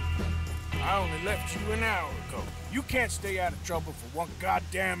with you? I only left you an hour ago. You can't stay out of trouble for one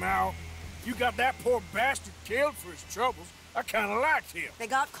goddamn hour. You got that poor bastard killed for his troubles. I kinda liked him. They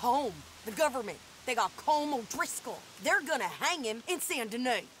got Combe, the government. They got Combe O'Driscoll. They're gonna hang him in Saint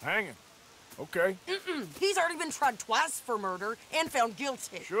Denis. Hang him? Okay. He's already been tried twice for murder and found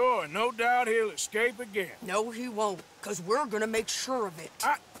guilty. Sure, no doubt he'll escape again. No, he won't, because we're gonna make sure of it.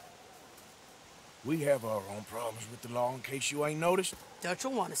 We have our own problems with the law in case you ain't noticed. Dutch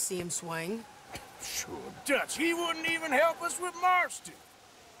will want to see him swing. Sure, Dutch, he wouldn't even help us with Marston.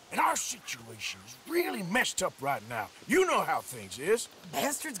 And our situation is really messed up right now. You know how things is.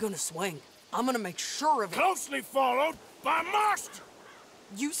 Bastard's gonna swing. I'm gonna make sure of it. Closely followed by Marston.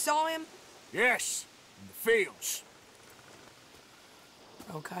 You saw him? Yes, in the fields.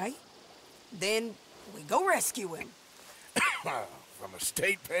 Okay. Then we go rescue him. From a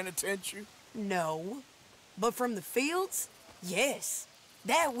state penitentiary? No. But from the fields? Yes.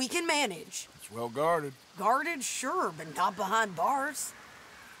 That we can manage. It's well guarded. Guarded, sure, but not behind bars.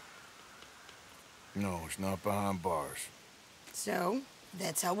 No, it's not behind bars. So,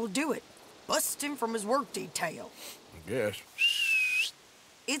 that's how we'll do it. Bust him from his work detail. I guess.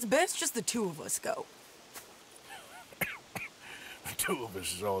 It's best just the two of us go. The two of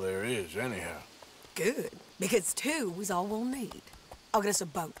us is all there is, anyhow. Good, because two is all we'll need. I'll get us a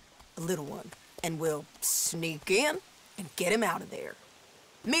boat, a little one, and we'll sneak in and get him out of there.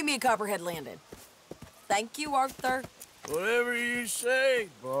 Meet me at Copperhead Landing. Thank you, Arthur. Whatever you say,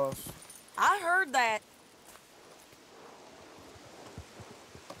 boss. I heard that.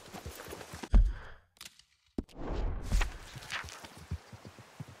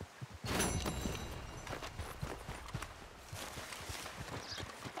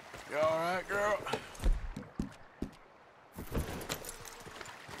 You all right, girl?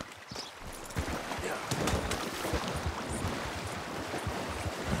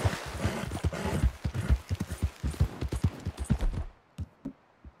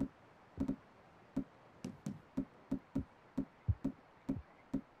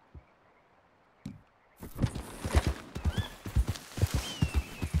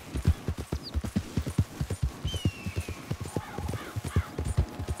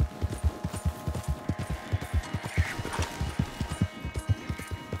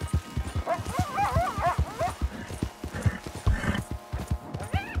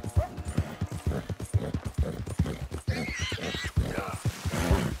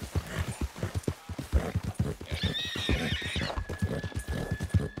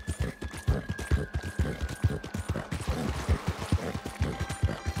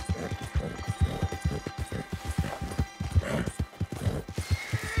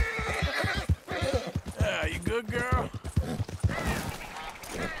 Good girl.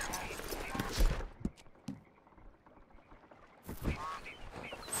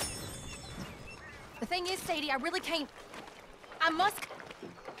 The thing is, Sadie, I really can't.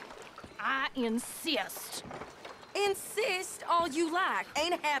 I insist. Insist all you like.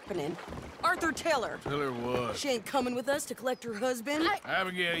 Ain't happening. Arthur, tell her. Tell her what? She ain't coming with us to collect her husband.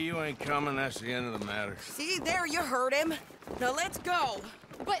 Abigail, you ain't coming. That's the end of the matter. See, there you heard him. Now let's go.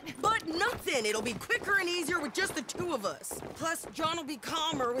 But nothing. It'll be quicker and easier with just the two of us. Plus, John will be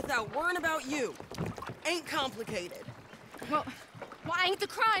calmer without worrying about you. Ain't complicated. Well, I ain't the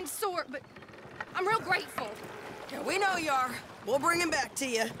kind sort, but I'm real grateful. Yeah, we know you are. We'll bring him back to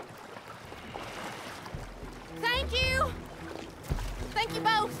you. Thank you. Thank you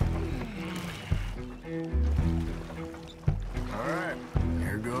both. All right,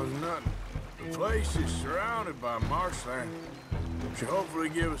 here goes nothing. The place is surrounded by marshland. Should hopefully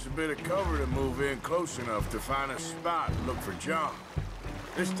give us a bit of cover to move in close enough to find a spot and look for John.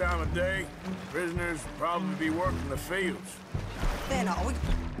 This time of day, prisoners will probably be working the fields. Then all we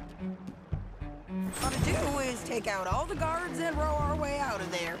gotta do is take out all the guards and row our way out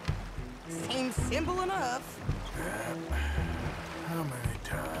of there. Seems simple enough. How many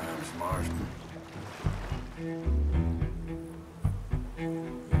times, Marston?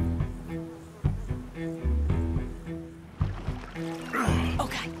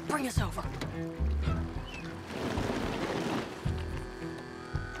 Okay, bring us over.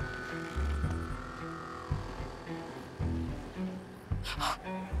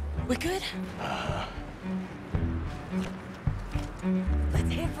 We good?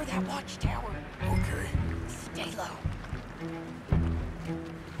 Let's head for that watchtower. Okay. Stay low.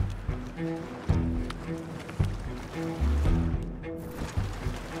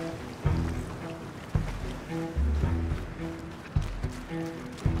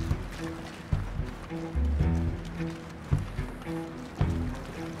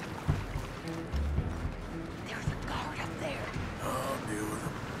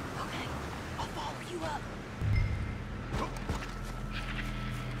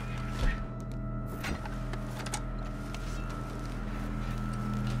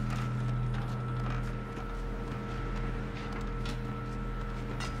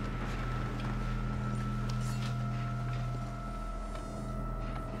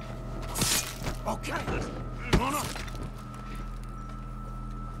 Okay.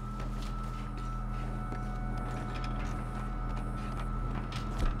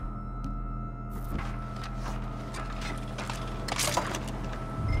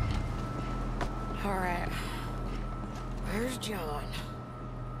 All right. Where's John?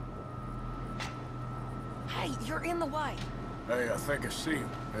 Hey, you're in the way. Hey, I think I see him.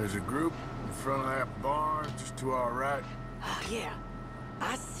 There's a group in front of that barn, just to our right. Yeah.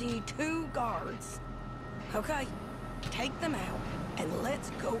 I see 2 guards. Okay, take them out, and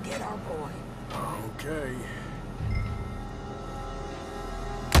let's go get our boy. Okay.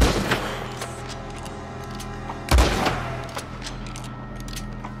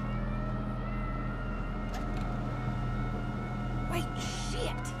 Wait, shit!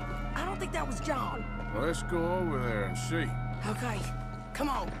 I don't think that was John. Well, let's go over there and see. Okay, come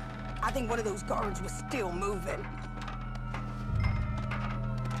on. I think one of those guards was still moving.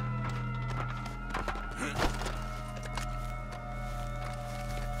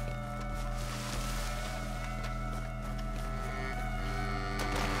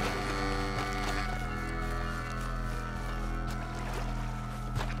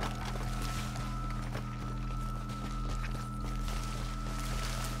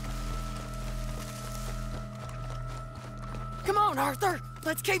 Come on, Arthur!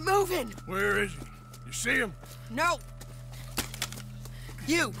 Let's keep moving! Where is he? You see him? No!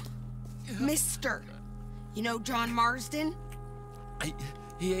 You! Mister! You know John Marsden?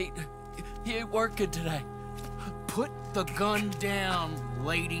 He ain't working today. Put the gun down,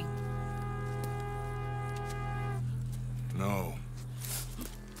 lady. No.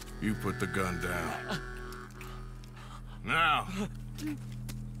 You put the gun down. Now!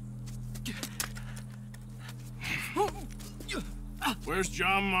 Where's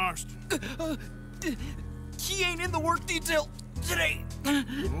John Marsden? He ain't in the work detail today.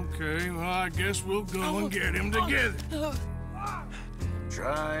 Okay, well, I guess we'll go and get him together.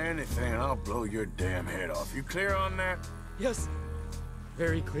 Try anything, I'll blow your damn head off. You clear on that? Yes.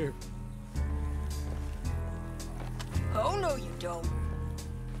 Very clear. Oh, no, you don't.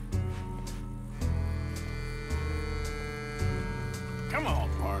 Come on,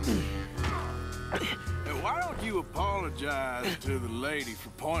 partner. Hey, why don't you apologize to the lady for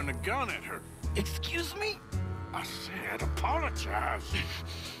pointing a gun at her? Excuse me? I said apologize.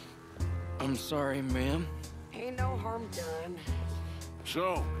 I'm sorry, ma'am. Ain't no harm done.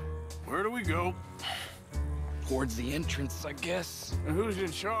 So, where do we go? Towards the entrance, I guess. And who's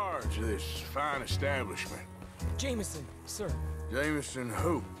in charge of this fine establishment? Jameson, sir. Jameson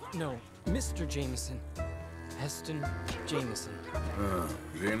who? No, Mr. Jameson. Heston Jameson.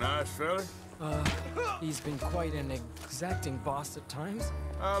 Is he a nice fella? He's been quite an exacting boss at times.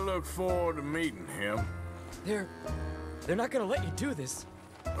 I look forward to meeting him. They're not gonna let you do this.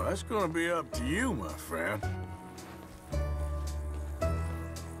 Well, that's gonna be up to you, my friend.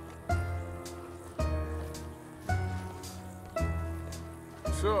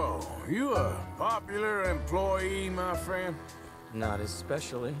 So, you a popular employee, my friend? Not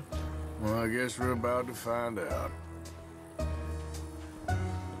especially. Well, I guess we're about to find out.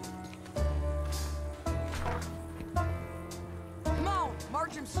 Come on,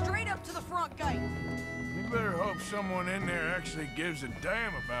 march him straight up to the front gate. You better hope someone in there actually gives a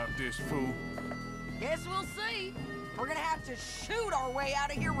damn about this fool. Guess we'll see. We're gonna have to shoot our way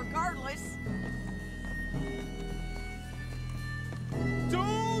out of here regardless.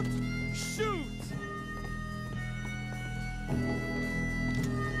 Don't shoot!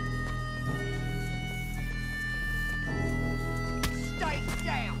 Stay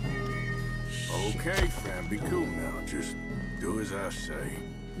down. Okay, friend, be cool now. Just do as I say.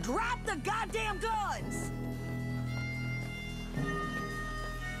 Drop the goddamn guns!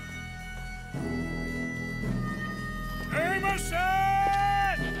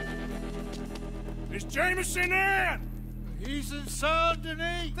 Jameson! Is Jameson in? He's in Saint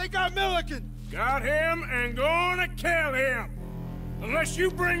Denis. They got Milliken. Got him and gonna kill him. Unless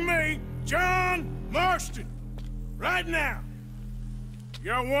you bring me John Marsden. Right now. You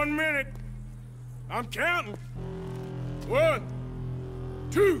got 1 minute. I'm counting. 1,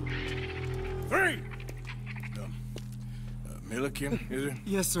 2, 3. Milliken, is it?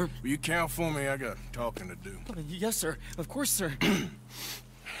 Yes, sir. Will you count for me? I got talking to do. Yes, sir. Of course, sir.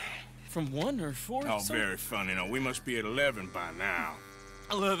 From 1 or 4? Oh, sir? very funny. No, we must be at 11 by now.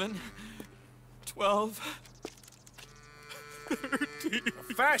 11, 12, 13,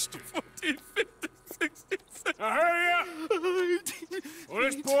 faster. 14, 15, 16, 17. Now hurry up! Well,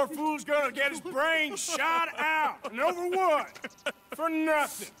 this poor fool's gonna get his brains shot out. And over what? For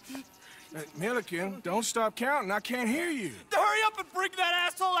nothing. Milliken, don't stop counting. I can't hear you. Hurry up and bring that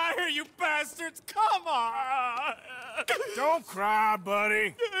asshole out here, you bastards! Come on! Don't cry,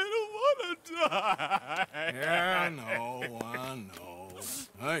 buddy. I don't want to die. Yeah, I know.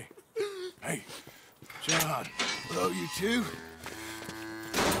 Hey, John, love you too.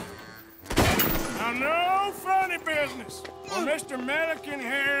 Now, no funny business. Well, Mr. Milliken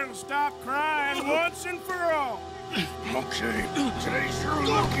here will stop crying once and for all. Okay, today's your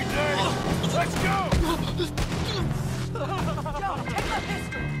lucky day. Let's go! Yo, take my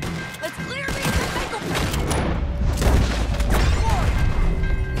pistol. Let's clear these and make them...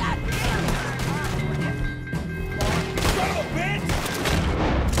 God damn it! Son of a bitch!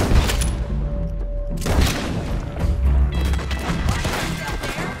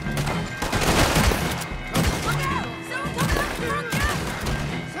 Look out! Someone coming up from you!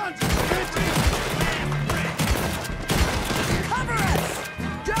 Sons of bitches! Cover us!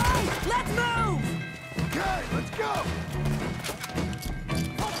 Joe, let's move! Okay, let's go!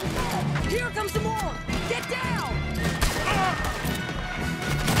 Here comes some more! Get down!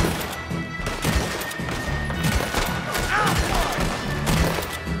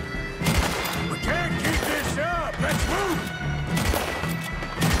 We can't keep this up. Let's move.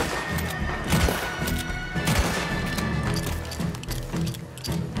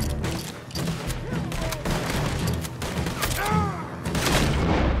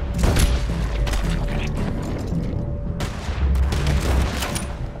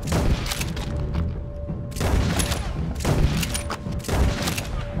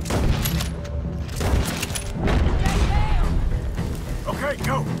 Okay,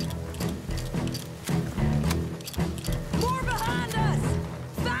 go. More behind us!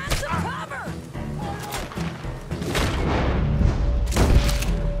 Find some cover!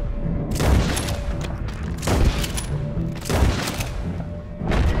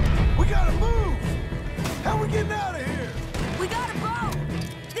 We gotta move! How we getting out of here? We got a boat!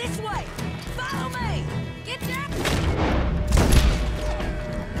 This way! Follow me! Get down!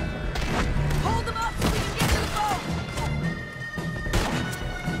 Hold them up so we can get to the boat!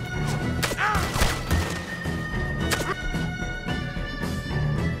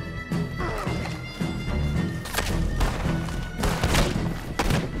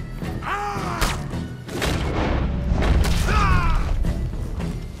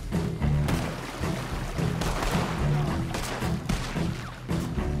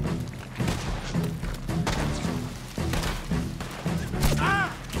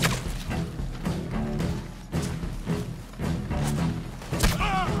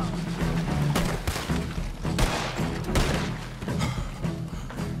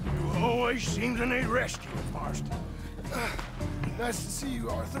 Always seems to need rescue, Marston. Nice to see you,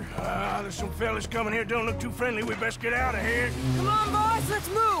 Arthur. There's some fellas coming here. Don't look too friendly. We best get out of here. Come on, boys, let's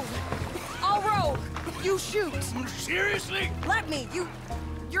move! I'll roll. You shoot. Seriously? Let me.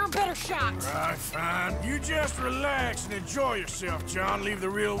 You're a better shot. Right, fine. You just relax and enjoy yourself, John. Leave the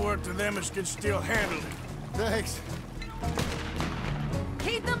real work to them as can still handle it. Thanks.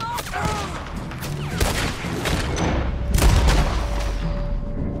 Keep them off!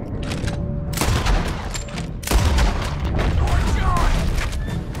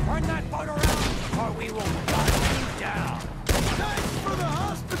 Turn that boat around, or we will gun you down. Thanks for the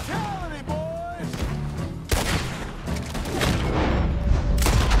hospitality, boys!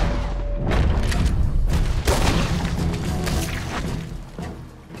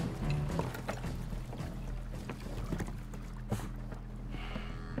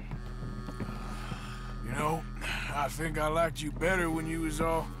 You know, I think I liked you better when you was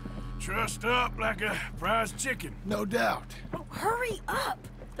all trussed up like a prize chicken. No doubt. Oh, hurry up!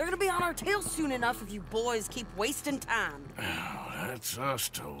 They're gonna be on our tails soon enough if you boys keep wasting time. Oh, that's us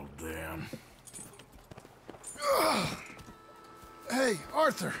told them. Hey,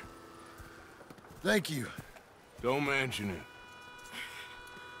 Arthur. Thank you. Don't mention it.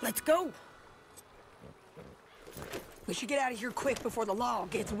 Let's go. We should get out of here quick before the law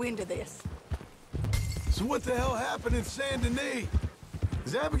gets wind of this. So what the hell happened in Saint Denis?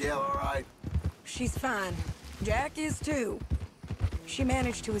 Is Abigail all right? She's fine. Jack is too. She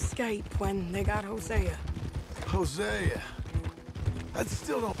managed to escape when they got Hosea. Hosea? That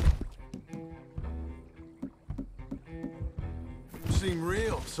still don't seem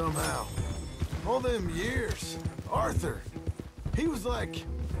real somehow. All them years. Arthur. He was like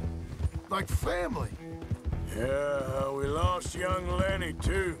family. Yeah, we lost young Lenny,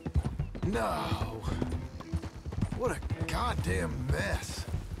 too. No. What a goddamn mess.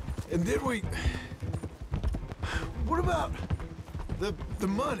 And did we... What about the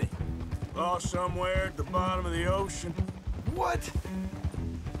money? Lost somewhere at the bottom of the ocean. What?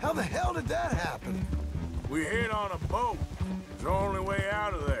 How the hell did that happen? We hit on a boat. It's the only way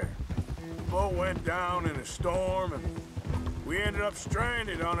out of there. The boat went down in a storm, and we ended up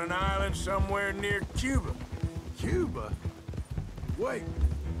stranded on an island somewhere near Cuba. Cuba? Wait,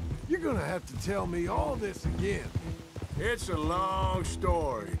 you're gonna have to tell me all this again. It's a long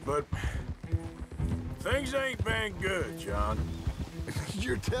story, but things ain't been good, John.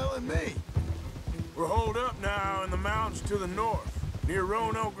 You're telling me? We're holed up now in the mountains to the north, near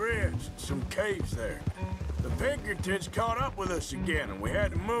Roanoke Ridge, some caves there. The Pinkertons caught up with us again, and we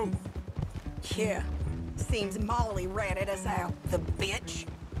had to move. Yeah, seems Molly ratted us out, the bitch.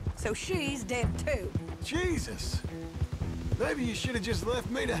 So she's dead too. Jesus. Maybe you should have just left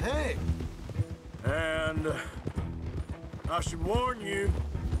me to hang. And I should warn you,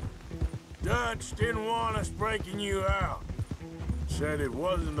 Dutch didn't want us breaking you out. Said it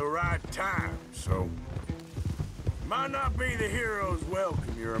wasn't the right time, so might not be the hero's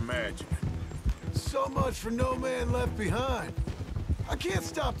welcome you're imagining. So much for no man left behind. I can't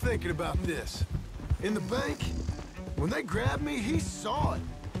stop thinking about this. In the bank, when they grabbed me, he saw it.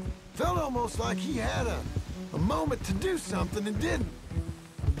 Felt almost like he had a moment to do something and didn't.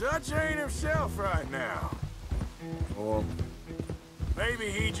 Dutch ain't himself right now. Or maybe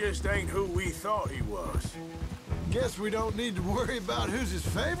he just ain't who we thought he was. Guess we don't need to worry about who's his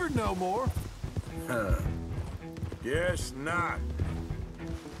favorite no more. Guess not.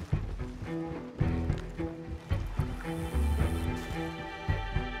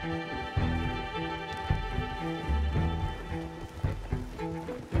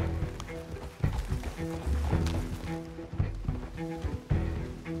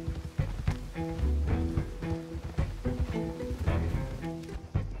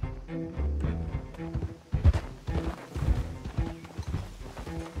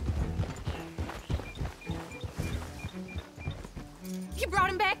 You brought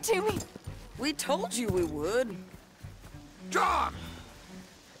him back to me. We told you we would. John!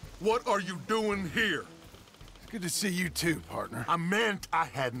 What are you doing here? It's good to see you too, partner. I meant I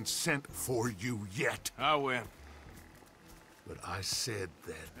hadn't sent for you yet. I win. But I said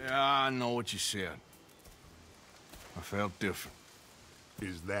that. Yeah, I know what you said. I felt different.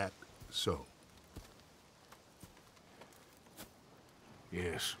 Is that so?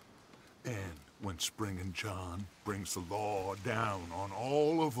 Yes. And when Spring and John brings the law down on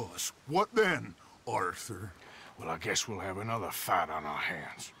all of us, what then, Arthur? Well, I guess we'll have another fight on our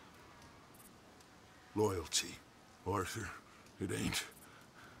hands. Loyalty, Arthur, it ain't.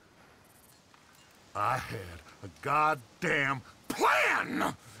 I had a goddamn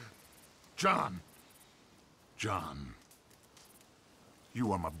plan! John,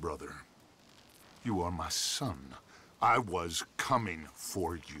 you are my brother. You are my son. I was coming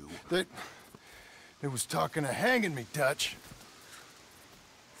for you. They was talking of hanging me, Dutch.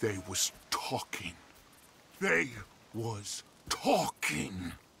 They was talking. They was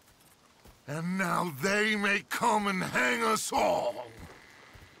talking. And now they may come and hang us all.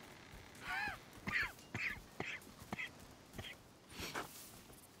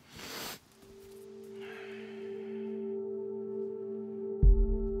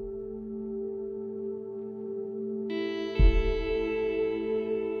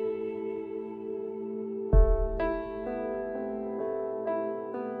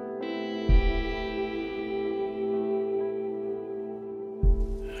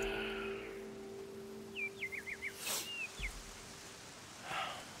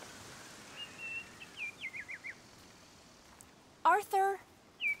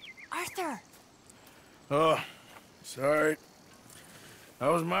 Arthur! Oh, sorry. I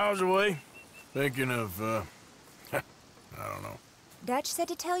was miles away, thinking of, I don't know. Dutch said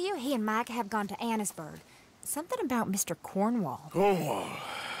to tell you he and Mike have gone to Annisburg. Something about Mr. Cornwall. Cornwall.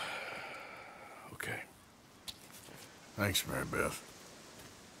 Okay. Thanks, Mary Beth.